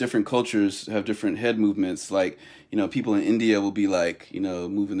notice, different cultures have different head movements. Like, people in India will be like,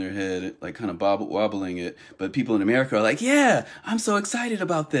 moving their head, like kind of wobbling it. But people in America are like, yeah, I'm so excited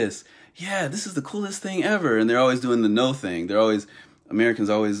about this. Yeah, this is the coolest thing ever. And they're always doing the no thing. They're always,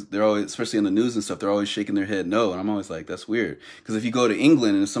 especially in the news and stuff, they're always shaking their head no. And I'm always like, that's weird. Because if you go to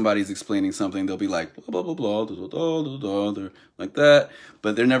England and somebody's explaining something, they'll be like, blah, blah, blah, blah, blah, blah, blah, blah. They're like that.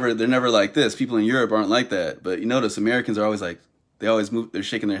 But they're never like this. People in Europe aren't like that. But you notice Americans are always like, they always move, they're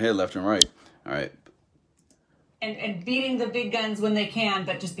shaking their head left and right. All right. and beating the big guns when they can,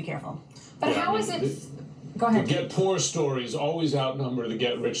 but just be careful. But how is it? Go ahead. The get poor stories always outnumber the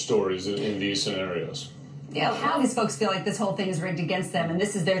get rich stories in these scenarios. Yeah, a lot of these folks feel like this whole thing is rigged against them, and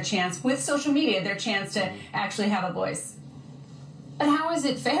this is their chance with social media, their chance to actually have a voice. But how is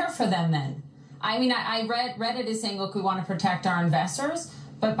it fair for them then? I mean, I read Reddit is saying, look, we want to protect our investors.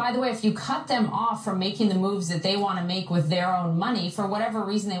 But by the way, if you cut them off from making the moves that they want to make with their own money, for whatever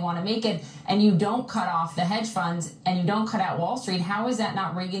reason they want to make it, and you don't cut off the hedge funds and you don't cut out Wall Street, how is that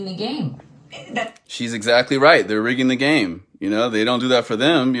not rigging the game? She's exactly right. They're rigging the game. They don't do that for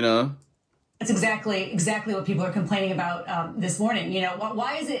them, That's exactly what people are complaining about this morning.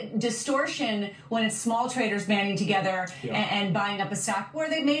 Why is it distortion when it's small traders banding together and buying up a stock where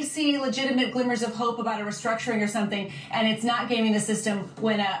they may see legitimate glimmers of hope about a restructuring or something, and it's not gaming the system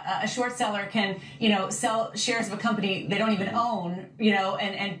when a short seller can, sell shares of a company they don't even own,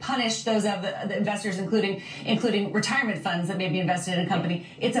 and punish those of the investors, including retirement funds that may be invested in a company.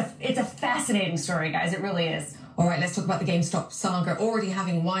 It's a fascinating story, guys. It really is. All right, let's talk about the GameStop saga already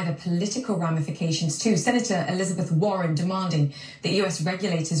having wider political ramifications too. Senator Elizabeth Warren demanding that US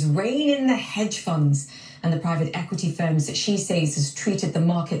regulators rein in the hedge funds and the private equity firms that she says has treated the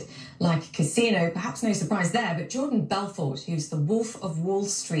market like a casino. Perhaps no surprise there, but Jordan Belfort, who's the Wolf of Wall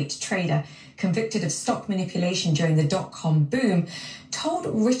Street trader convicted of stock manipulation during the dot-com boom, told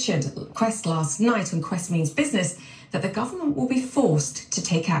Richard Quest last night on Quest Means Business that the government will be forced to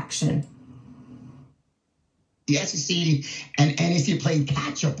take action. The SEC and NSC playing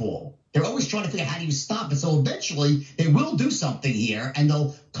catch-up ball. They're always trying to figure out how do you stop it. So eventually they will do something here, and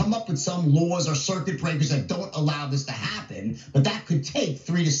they'll come up with some laws or circuit breakers that don't allow this to happen. But that could take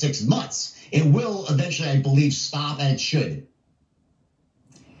 3 to 6 months. It will eventually, I believe, stop, and it should.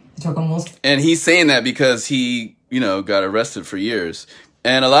 And he's saying that because he, got arrested for years.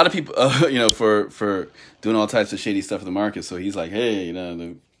 And a lot of people, for doing all types of shady stuff in the market. So he's like, hey,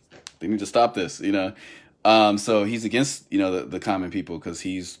 they need to stop this, So he's against, the common people because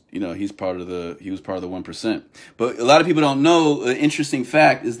he was part of the 1%. But a lot of people don't know. The interesting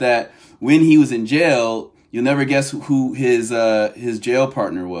fact is that when he was in jail, you'll never guess who his jail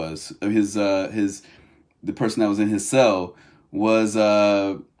partner was. The person that was in his cell was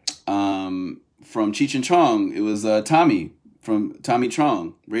from Cheech and Chong. It was Tommy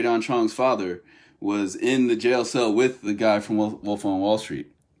Chong. Radon Chong's father was in the jail cell with the guy from Wolf on Wall Street.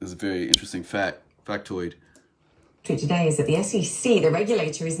 It's a very interesting factoid. Today is that the SEC, the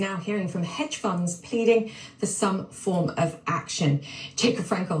regulator, is now hearing from hedge funds pleading for some form of action. Jacob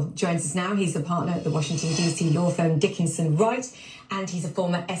Frankel joins us now. He's a partner at the Washington, D.C. law firm Dickinson Wright, and he's a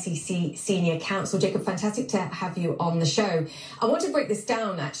former SEC senior counsel. Jacob, fantastic to have you on the show. I want to break this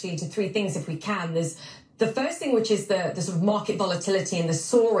down, actually, into 3 things, if we can. There's the first thing, which is the sort of market volatility and the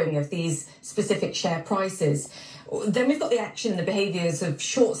soaring of these specific share prices. Then we've got the action and the behaviours of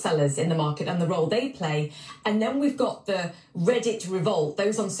short sellers in the market and the role they play. And then we've got the Reddit revolt,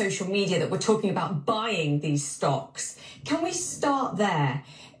 those on social media that were talking about buying these stocks. Can we start there?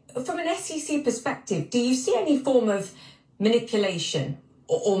 From an SEC perspective, do you see any form of manipulation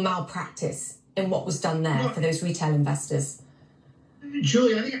or malpractice in what was done there for those retail investors?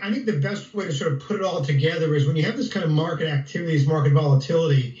 Julie, I think the best way to sort of put it all together is when you have this kind of market activities, market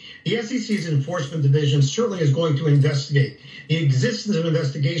volatility, the SEC's enforcement division certainly is going to investigate. The existence of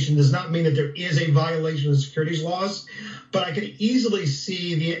investigation does not mean that there is a violation of the securities laws, but I could easily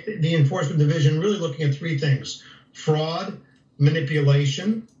see the enforcement division really looking at 3 things: fraud,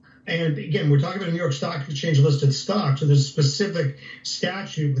 manipulation. And again, we're talking about a New York Stock Exchange listed stock. So there's a specific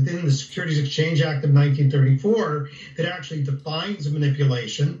statute within the Securities Exchange Act of 1934 that actually defines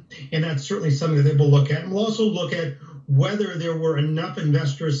manipulation. And that's certainly something that they will look at. And we'll also look at whether there were enough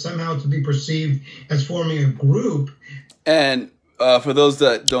investors somehow to be perceived as forming a group. And for those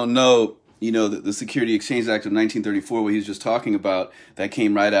that don't know, the Securities Exchange Act of 1934, what he was just talking about, that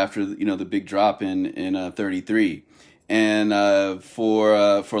came right after, the big drop in 33. And for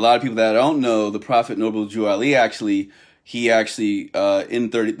a lot of people that don't know, the Prophet Noble Jew Ali in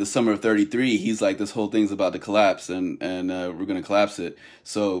the summer of 33, he's like, this whole thing's about to collapse, and we're going to collapse it.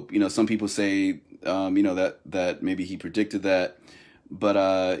 So some people say that maybe he predicted that, but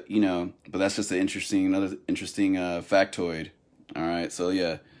that's just another interesting factoid. All right, so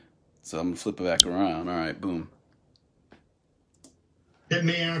yeah, so I'm gonna flip it back around. All right, boom. That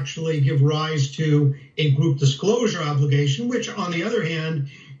may actually give rise to a group disclosure obligation, which, on the other hand,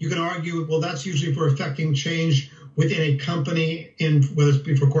 you can argue, well, that's usually for effecting change within a company, whether it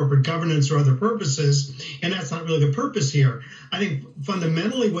be for corporate governance or other purposes, and that's not really the purpose here. I think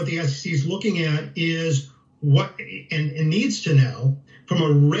fundamentally what the SEC is looking at is what and needs to know from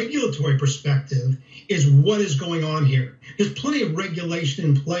a regulatory perspective is what is going on here. There's plenty of regulation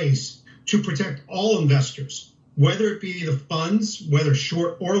in place to protect all investors, whether it be the funds, whether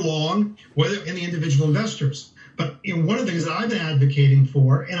short or long, whether in the individual investors. But one of the things that I've been advocating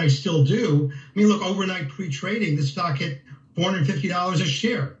for, and I still do, I mean, look, overnight pre-trading, the stock hit $450 a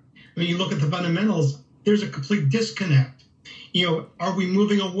share. I mean, you look at the fundamentals, there's a complete disconnect. Are we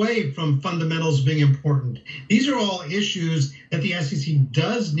moving away from fundamentals being important? These are all issues that the SEC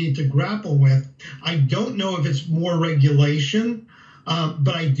does need to grapple with. I don't know if it's more regulation,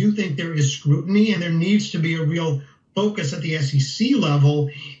 but I do think there is scrutiny, and there needs to be a real focus at the SEC level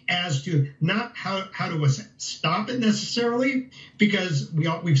as to not how to stop it necessarily, because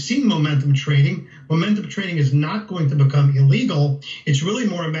we've seen momentum trading. Momentum trading is not going to become illegal. It's really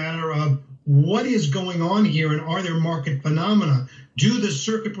more a matter of what is going on here, and are there market phenomena? Do the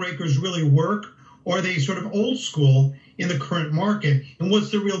circuit breakers really work, or are they sort of old school in the current market? And what's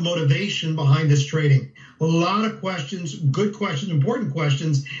the real motivation behind this trading? A lot of questions, good questions, important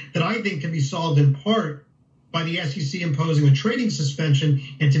questions that I think can be solved in part by the SEC imposing a trading suspension.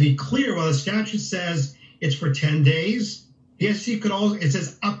 And to be clear, while the statute says it's for 10 days, the SEC could also, it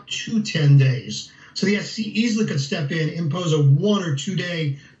says up to 10 days. So the SEC easily could step in, impose a 1 or 2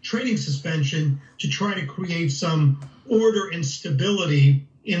 day trading suspension to try to create some order and stability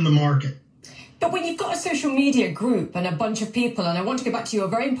in the market. But when you've got a social media group and a bunch of people, and I want to go back to your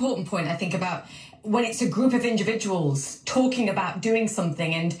very important point, I think, about when it's a group of individuals talking about doing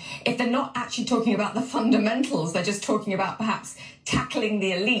something, and if they're not actually talking about the fundamentals, they're just talking about perhaps tackling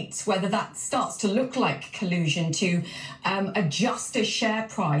the elites, whether that starts to look like collusion to adjust a share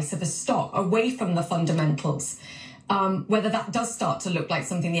price of a stock away from the fundamentals, whether that does start to look like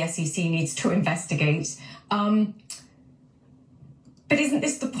something the SEC needs to investigate. But isn't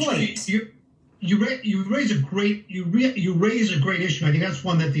this the point? You raise a great issue. I think that's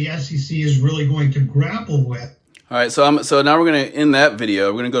one that the SEC is really going to grapple with. All right, so now we're going to end that video.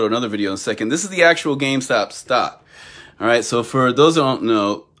 We're going to go to another video in a second. This is the actual GameStop stock. All right, so for those who don't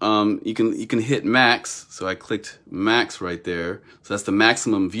know, you can hit max. So I clicked max right there. So that's the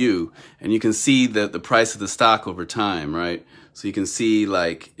maximum view, and you can see the price of the stock over time, right? So you can see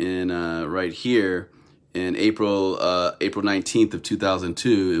like in right here. In April 19th of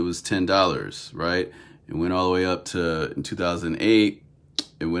 2002, it was $10, right? It went all the way up to, in 2008,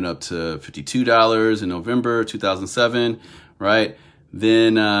 it went up to $52 in November 2007, right?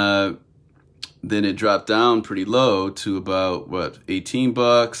 Then it dropped down pretty low to about, what,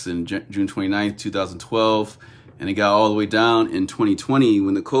 $18 in June 29th, 2012. And it got all the way down in 2020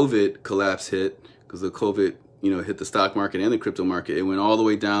 when the COVID collapse hit, because the COVID, hit the stock market and the crypto market. It went all the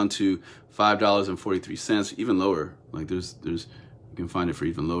way down to $5.43, even lower. Like there's you can find it for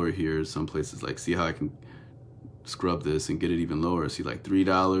even lower here. Some places, like, see how I can scrub this and get it even lower. See, like $3,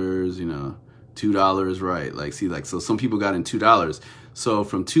 $2, right? Like, see, like, so some people got in $2. So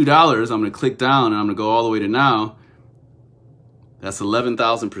from $2, I'm gonna click down and I'm gonna go all the way to now. That's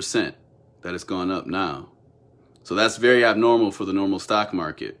 11,000% that it's gone up now. So that's very abnormal for the normal stock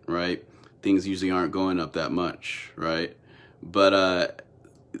market, right? Things usually aren't going up that much, right? But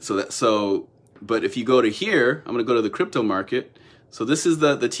but if you go to here, I'm gonna go to the crypto market. So this is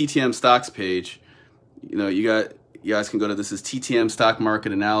the TTM stocks page. You guys can go to, this is TTM stock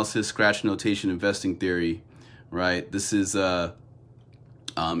market analysis, scratch notation, investing theory, right? This is just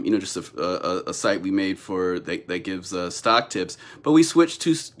a site we made for that gives stock tips. But we switched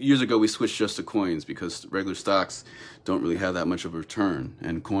 2 years ago. We switched just to coins because regular stocks don't really have that much of a return,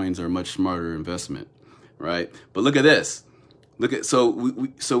 and coins are a much smarter investment, right? But look at this.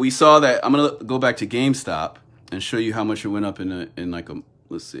 So we saw that. I'm gonna go back to GameStop and show you how much it went up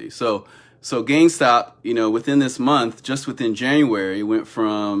let's see. So GameStop, within this month, just within January, it went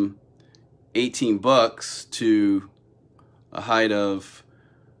from $18 to a height of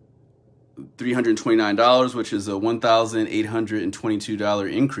 $329, which is a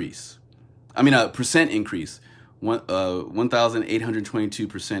 $1,822 increase. I mean, a percent increase,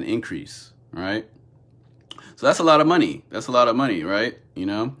 1,822% increase, right? So that's a lot of money. That's a lot of money, right?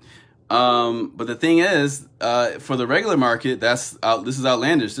 But the thing is, for the regular market, this is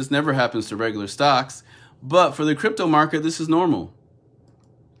outlandish. This never happens to regular stocks. But for the crypto market, this is normal.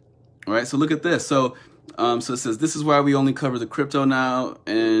 All right, so look at this. So it says, this is why we only cover the crypto now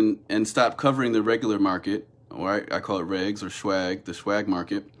and stop covering the regular market, or I call it regs or swag, the swag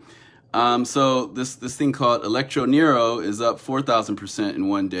market. So this thing called Electro Nero is up 4,000% in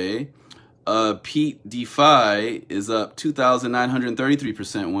one day. Pete DeFi is up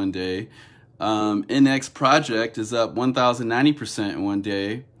 2,933% one day. NX Project is up 1,090% in one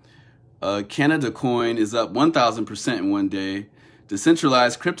day. Canada coin is up 1,000% in one day.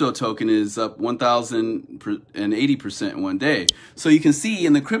 Decentralized crypto token is up 1,080% in one day. So you can see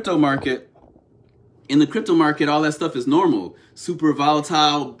in the crypto market, all that stuff is normal. Super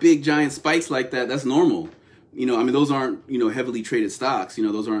volatile, big giant spikes like that, that's normal. You know, I mean, those aren't, you know, heavily traded stocks. You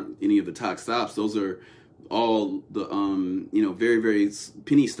know, those aren't any of the top stocks. Those are all the, you know, very, very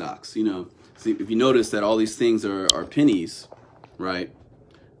penny stocks, you know. So if you notice that all these things are pennies, right?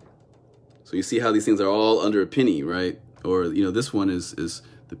 So you see how these things are all under a penny, right? Or, you know, this one is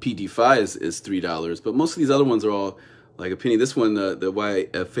the PD5 is $3, but most of these other ones are all like a penny. This one, the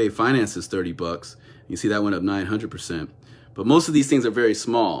YFA Finance is $30. You see that went up 900%. But most of these things are very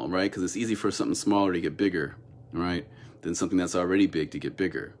small, right? Because it's easy for something smaller to get bigger, right? Than something that's already big to get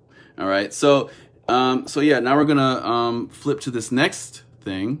bigger. All right. So, yeah, now we're gonna flip to this next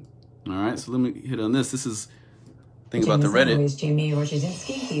thing. All right. So let me hit on this. This is thing about the Reddit. Is Jamie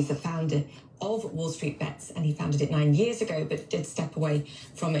Rojazinski. He's the founder of Wall Street Bets, and he founded it 9 years ago, but did step away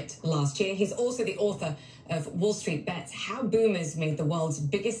from it last year. He's also the author of Wall Street Bets: How Boomers Made the World's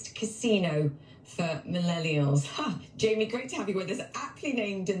Biggest Casino for Millennials. Jamie, great to have you with us. Aptly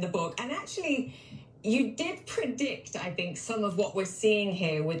named in the book. And actually, you did predict, I think, some of what we're seeing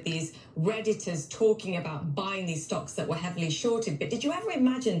here with these Redditors talking about buying these stocks that were heavily shorted. But did you ever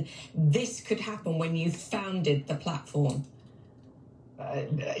imagine this could happen when you founded the platform?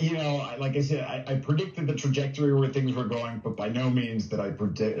 You know, like I said, I predicted the trajectory where things were going, but by no means did I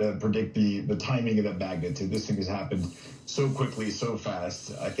predict the timing of the magnitude. This thing has happened so quickly, so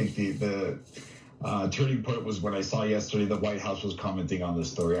fast. I think the turning point was when I saw yesterday the White House was commenting on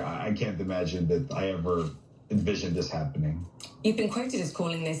this story. I can't imagine that I ever envisioned this happening. You've been quoted as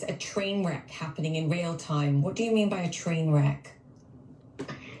calling this a train wreck happening in real time. What do you mean by a train wreck?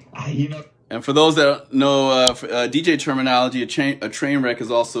 You know. And for those that know DJ terminology, a train wreck is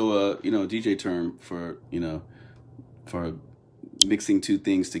also a DJ term for for mixing two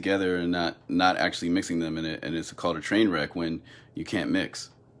things together and not actually mixing them, and it's called a train wreck when you can't mix.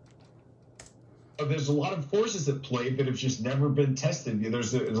 There's a lot of forces at play that have just never been tested.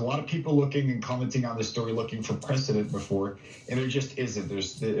 There's a lot of people looking and commenting on this story, looking for precedent before, and there just isn't.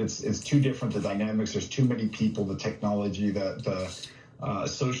 It's too different, the dynamics. There's too many people, the technology, the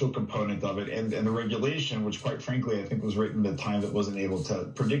social component of it, and the regulation, which quite frankly I think was written at a time that wasn't able to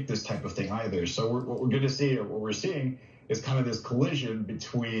predict this type of thing either. So what we're going to see, or what we're seeing, is kind of this collision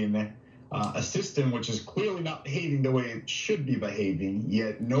between a system which is clearly not behaving the way it should be behaving,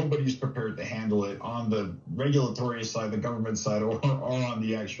 yet nobody's prepared to handle it on the regulatory side, the government side, or on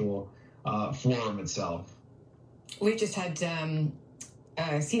the actual forum itself. We've just had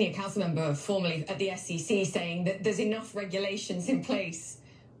a senior council member formerly at the SEC saying that there's enough regulations in place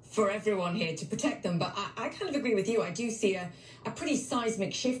for everyone here to protect them. But I kind of agree with you. I do see a pretty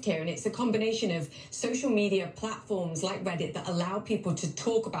seismic shift here, and it's a combination of social media platforms like Reddit that allow people to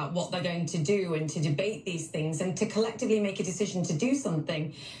talk about what they're going to do and to debate these things and to collectively make a decision to do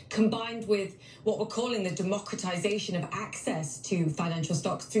something, combined with what we're calling the democratization of access to financial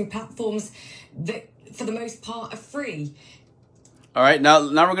stocks through platforms that, for the most part, are free. All right, now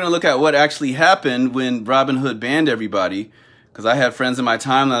we're going to look at what actually happened when Robinhood banned everybody. Because I had friends in my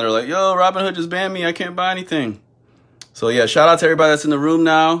timeline that are like, yo, Robinhood just banned me. I can't buy anything. So, yeah, shout out to everybody that's in the room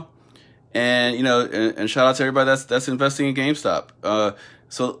now. And, and shout out to everybody that's investing in GameStop.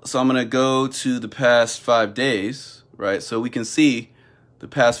 So I'm going to go to the past 5 days, right? So we can see the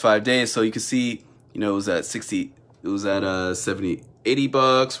past 5 days. So you can see, it was at 70,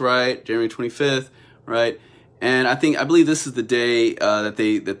 $80, right? January 25th, right? And I believe this is the day that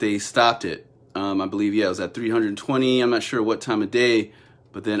they stopped it. I believe, it was at 320. I'm not sure what time of day,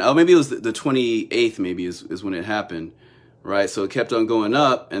 but then, maybe it was the 28th, maybe is when it happened, right? So it kept on going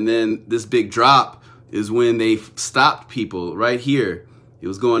up, and then this big drop is when they stopped people right here. It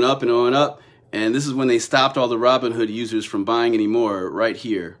was going up and going up, and this is when they stopped all the Robinhood users from buying anymore right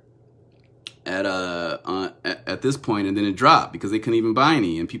here at this point, and then it dropped because they couldn't even buy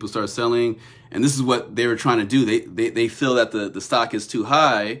any, and people started selling, and this is what they were trying to do. They feel that the stock is too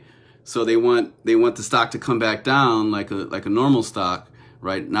high. So they want the stock to come back down like a normal stock,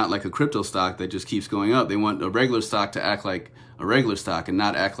 right? Not like a crypto stock that just keeps going up. They want a regular stock to act like a regular stock and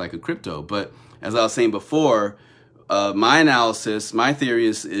not act like a crypto. But as I was saying before, my analysis, my theory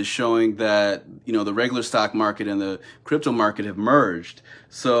is showing that the regular stock market and the crypto market have merged.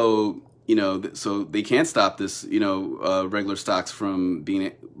 So so they can't stop this regular stocks from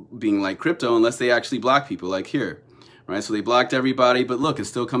being like crypto unless they actually block people like here. Right, so they blocked everybody, but look, it's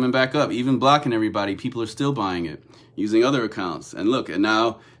still coming back up. Even blocking everybody, people are still buying it using other accounts. And look, and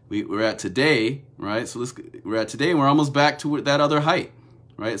now we're at today, right? So we're at today, and we're almost back to that other height,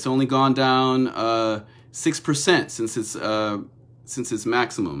 right? It's only gone down 6% since its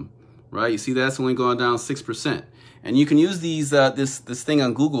maximum, right? You see that's only gone down 6%. And you can use these this thing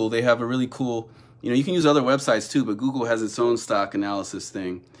on Google. They have a really cool, you can use other websites too, but Google has its own stock analysis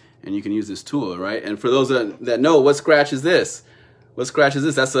thing, and you can use this tool, right? And for those that know, what scratch is this? What scratch is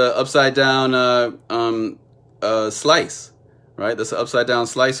this? That's a upside down slice, right? That's an upside down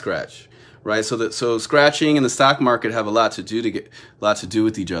slice scratch, right? So scratching and the stock market have a lot to do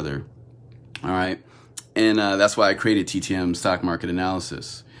with each other, all right? And that's why I created TTM stock market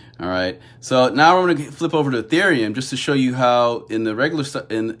analysis. All right. So now we're going to flip over to Ethereum just to show you how in the regular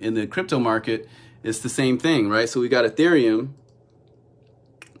in the crypto market it's the same thing, right? So we got Ethereum,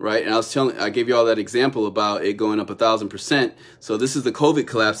 right? And I gave you all that example about it going up 1,000%. So this is the COVID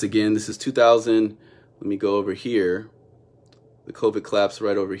collapse again. This is 2000. Let me go over here. The COVID collapse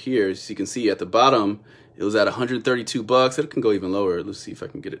right over here. As you can see at the bottom, it was at 132 bucks. It can go even lower. Let's see if I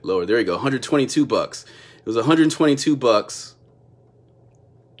can get it lower. There you go. 122 bucks. It was 122 bucks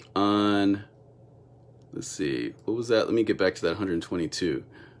on, let's see, what was that? Let me get back to that 122.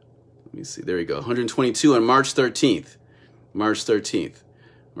 Let me see. There you go. 122 on March 13th. March 13th.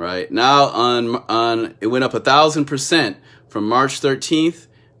 Right now on it went up 1,000% from March 13th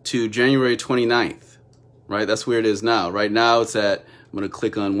to January 29th. Right, that's where it is now. Right now it's at, I'm going to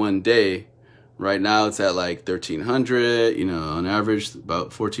click on one day. Right now it's at like 1,300, on average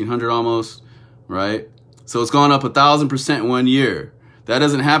about 1,400 almost, right? So it's gone up 1,000% in 1 year. That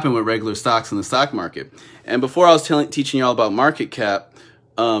doesn't happen with regular stocks in the stock market. And before I was teaching y'all about market cap,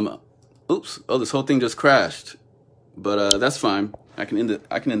 oops, oh, this whole thing just crashed. But that's fine. I can end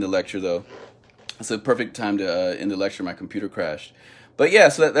the lecture though. It's a perfect time to end the lecture. My computer crashed. But yeah,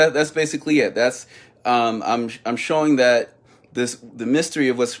 so that's basically it. That's I'm showing that the mystery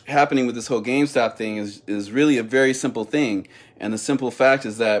of what's happening with this whole GameStop thing is really a very simple thing. And the simple fact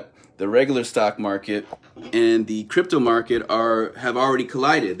is that the regular stock market and the crypto market have already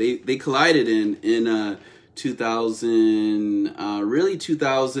collided. They collided in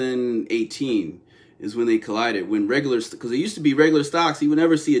 2018 is when they collided. When because it used to be regular stocks, you would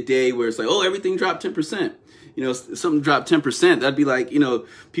never see a day where it's like, oh, everything dropped 10%. If something dropped 10%, that'd be like,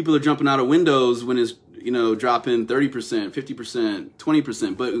 people are jumping out of windows when it's dropping 30%, 50%,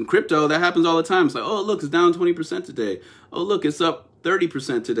 20%. But in crypto, that happens all the time. It's like, oh, look, it's down 20% today. Oh, look, it's up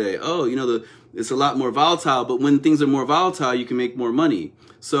 30% today. Oh, it's a lot more volatile. But when things are more volatile, you can make more money.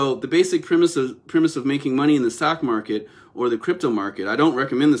 So the basic premise of making money in the stock market or the crypto market, I don't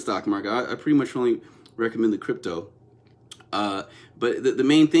recommend the stock market. I pretty much only recommend the crypto. But the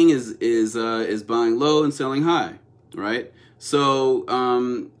main thing is buying low and selling high, right? So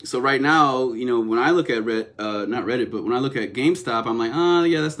right now, when I look at not Reddit, but when I look at GameStop, I'm like, oh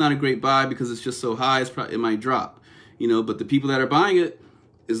yeah, that's not a great buy because it's just so high. It might drop, But the people that are buying it,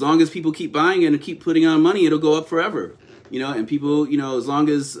 as long as people keep buying it and keep putting on money, it'll go up forever, And people, as long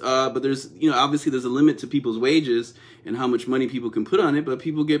as, but there's, obviously there's a limit to people's wages and how much money people can put on it. But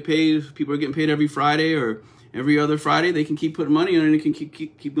people are getting paid every Friday or every other Friday. They can keep putting money on it and it can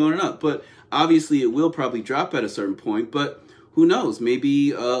keep going up. But obviously, it will probably drop at a certain point. But who knows?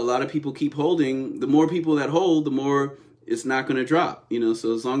 Maybe a lot of people keep holding. The more people that hold, the more it's not going to drop.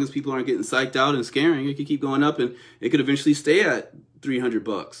 So as long as people aren't getting psyched out and scaring, it could keep going up, and it could eventually stay at 300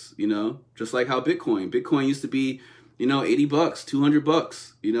 bucks. Just like how Bitcoin used to be, 80 bucks, 200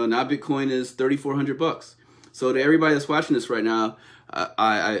 bucks. Now Bitcoin is 3,400 bucks. So to everybody that's watching this right now,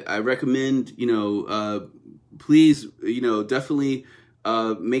 I recommend, please, definitely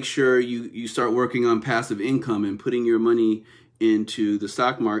make sure you start working on passive income and putting your money into the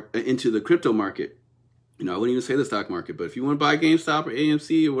stock market, into the crypto market. I wouldn't even say the stock market, but if you want to buy GameStop or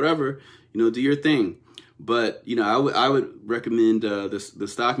AMC or whatever, do your thing. But I would recommend the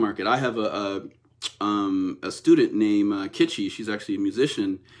stock market. I have a student named Kitchi. She's actually a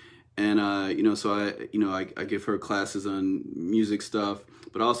musician, and so I give her classes on music stuff,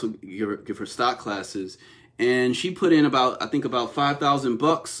 but also give her stock classes. And she put in about 5,000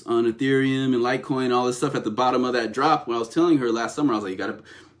 bucks on Ethereum and Litecoin, all this stuff at the bottom of that drop. When I was telling her last summer, I was like, you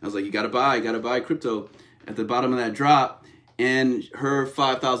gotta buy crypto at the bottom of that drop. And her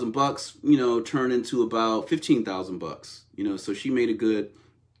 5,000 bucks, turned into about 15,000 bucks. So she made a good.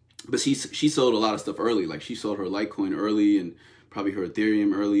 But she sold a lot of stuff early. Like she sold her Litecoin early and probably her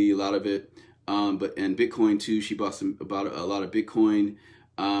Ethereum early, a lot of it. And Bitcoin too. She bought a lot of Bitcoin.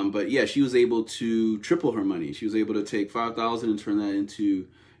 But yeah, she was able to triple her money. She was able to take 5,000 and turn that into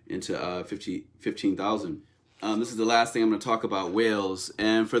 15,000. This is the last thing I'm going to talk about, whales.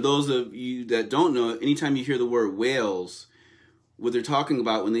 And for those of you that don't know, anytime you hear the word whales, what they're talking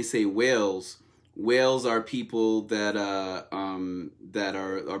about when they say whales whales are people that that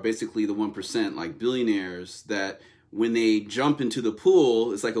are basically the 1%, like billionaires, that when they jump into the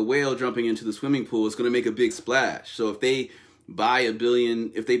pool, it's like a whale jumping into the swimming pool. It's going to make a big splash. So if they buy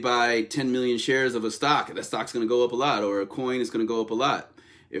if they buy 10 million shares of a stock, that stock's going to go up a lot, or a coin is going to go up a lot.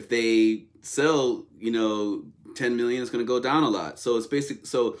 If they sell, 10 million, it's going to go down a lot. So it's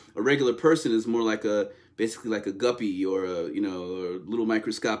so a regular person is more like basically like a guppy, or a little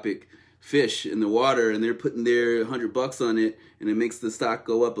microscopic fish in the water, and they're putting their $100 on it, and it makes the stock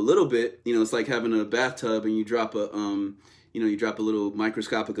go up a little bit. It's like having a bathtub and you drop a you drop a little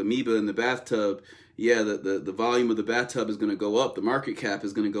microscopic amoeba in the bathtub. Yeah, the volume of the bathtub is going to go up, the market cap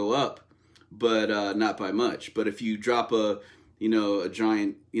is going to go up, but not by much. But if you drop a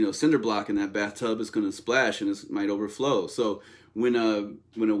giant cinder block in that bathtub, it's going to splash and it might overflow. So when a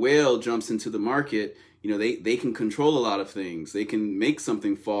whale jumps into the market, they can control a lot of things. They can make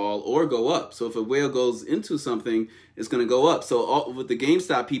something fall or go up. So if a whale goes into something, it's going to go up. So with the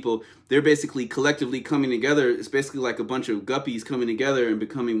GameStop people, they're basically collectively coming together. It's basically like a bunch of guppies coming together and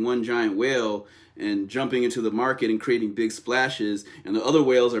becoming one giant whale and jumping into the market and creating big splashes. And the other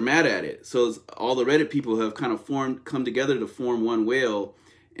whales are mad at it. So all the Reddit people have kind of come together to form one whale.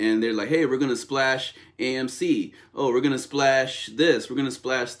 And they're like, hey, we're going to splash AMC. Oh, we're going to splash this. We're going to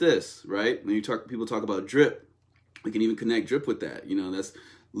splash this, right? When people talk about drip, we can even connect drip with that. That's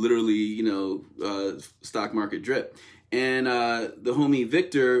literally, stock market drip. And the homie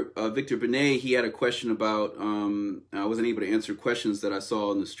Victor Benet, he had a question about, I wasn't able to answer questions that I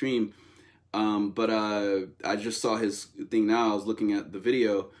saw on the stream, but I just saw his thing now. I was looking at the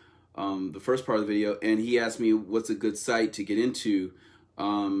video, the first part of the video, and he asked me what's a good site to get into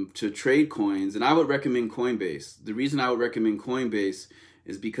to trade coins, and I would recommend Coinbase. The reason I would recommend Coinbase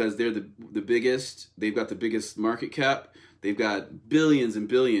is because they're the biggest. They've got the biggest market cap. They've got billions and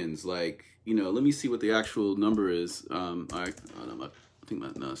billions. Like, let me see what the actual number is. I think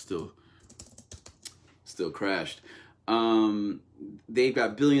still crashed. They've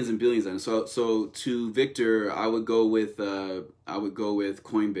got billions and billions on it. So to Victor, I would go with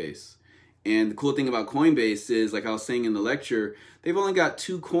Coinbase. And the cool thing about Coinbase is, like I was saying in the lecture, they've only got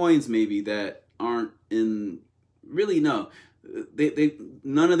 2 coins maybe that aren't in, really, no.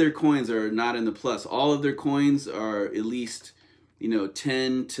 None of their coins are not in the plus. All of their coins are at least,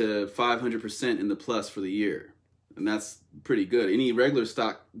 10 to 500% in the plus for the year. And that's pretty good. Any regular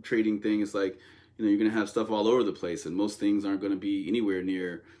stock trading thing is like, you're going to have stuff all over the place. And most things aren't going to be anywhere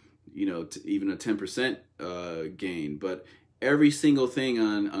near, even a 10% gain. But every single thing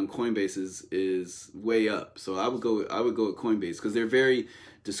on Coinbase is way up. So I would go with Coinbase because they're very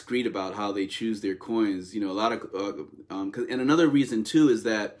discreet about how they choose their coins. A lot of and another reason too is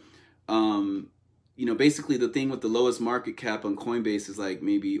that basically the thing with the lowest market cap on Coinbase is like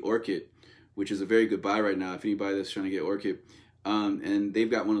maybe Orchid, which is a very good buy right now if anybody that's trying to get Orchid. And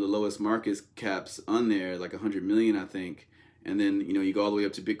they've got one of the lowest market caps on there, like 100 million, I think. And then, you go all the way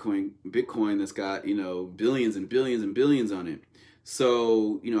up to Bitcoin that's got, billions and billions and billions on it.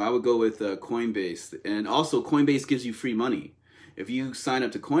 So, I would go with Coinbase. And also, Coinbase gives you free money. If you sign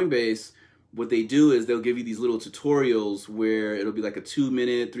up to Coinbase, what they do is they'll give you these little tutorials where it'll be like a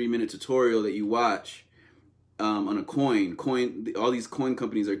 2-minute, 3-minute tutorial that you watch on a coin. All these coin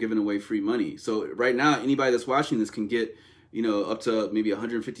companies are giving away free money. So right now, anybody that's watching this can get, up to maybe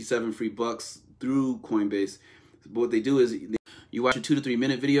 157 free bucks through Coinbase. But what they do is you watch a 2 to 3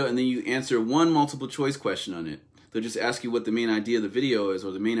 minute video and then you answer one multiple choice question on it. They'll just ask you what the main idea of the video is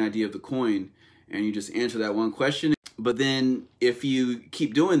or the main idea of the coin, and you just answer that one question. But then if you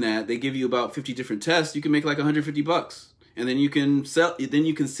keep doing that, they give you about 50 different tests. You can make like 150 bucks, and then you can sell. Then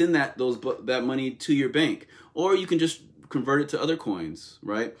you can send that money to your bank, or you can just convert it to other coins,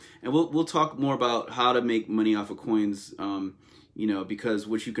 right? And we'll talk more about how to make money off of coins, because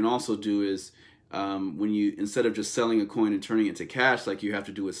what you can also do is when you, instead of just selling a coin and turning it to cash like you have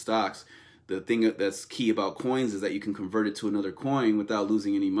to do with stocks, the thing that's key about coins is that you can convert it to another coin without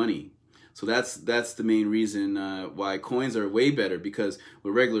losing any money. So that's the main reason why coins are way better, because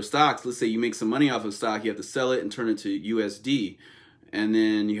with regular stocks, let's say you make some money off of stock, you have to sell it and turn it to USD, and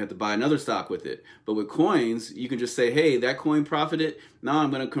then you have to buy another stock with it. But with coins, you can just say, hey, that coin profited, now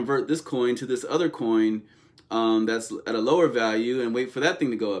I'm going to convert this coin to this other coin that's at a lower value and wait for that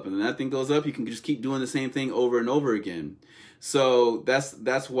thing to go up. And then that thing goes up, you can just keep doing the same thing over and over again. So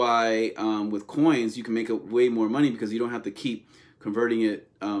that's why with coins, you can make way more money, because you don't have to keep converting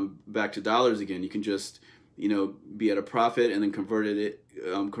it back to dollars again. You can just, be at a profit and then convert it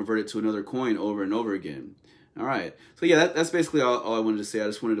to another coin over and over again. All right. So yeah, that's basically all I wanted to say. I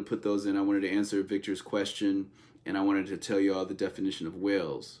just wanted to put those in. I wanted to answer Victor's question, and I wanted to tell you all the definition of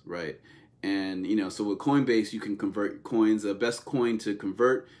whales, right? And, you know, so with Coinbase, you can convert coins. The best coin to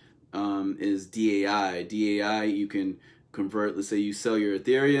convert is DAI. DAI, you can convert, let's say you sell your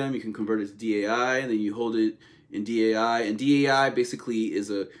Ethereum, you can convert it to DAI, and then you hold it in DAI. And DAI basically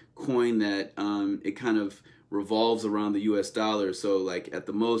is a coin that it kind of revolves around the US dollar. So like at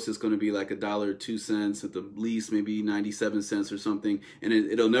the most, it's going to be like $1.02. At the least, maybe 97 cents or something. And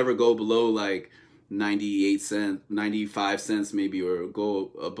it'll never go below like 98 cents, 95 cents maybe, or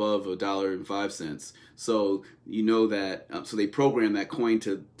go above $1.05. So you know that, so they program that coin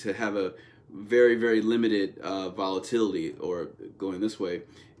to have a very, very limited volatility, or going this way,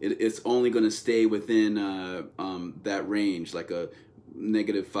 it's only going to stay within that range, like a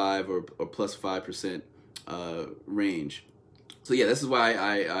 -5 or plus 5% range. So yeah, this is why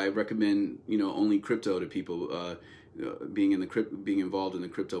I recommend, you know, only crypto to people being involved in the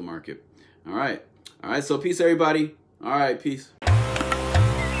crypto market. All right. So peace, everybody. All right, peace.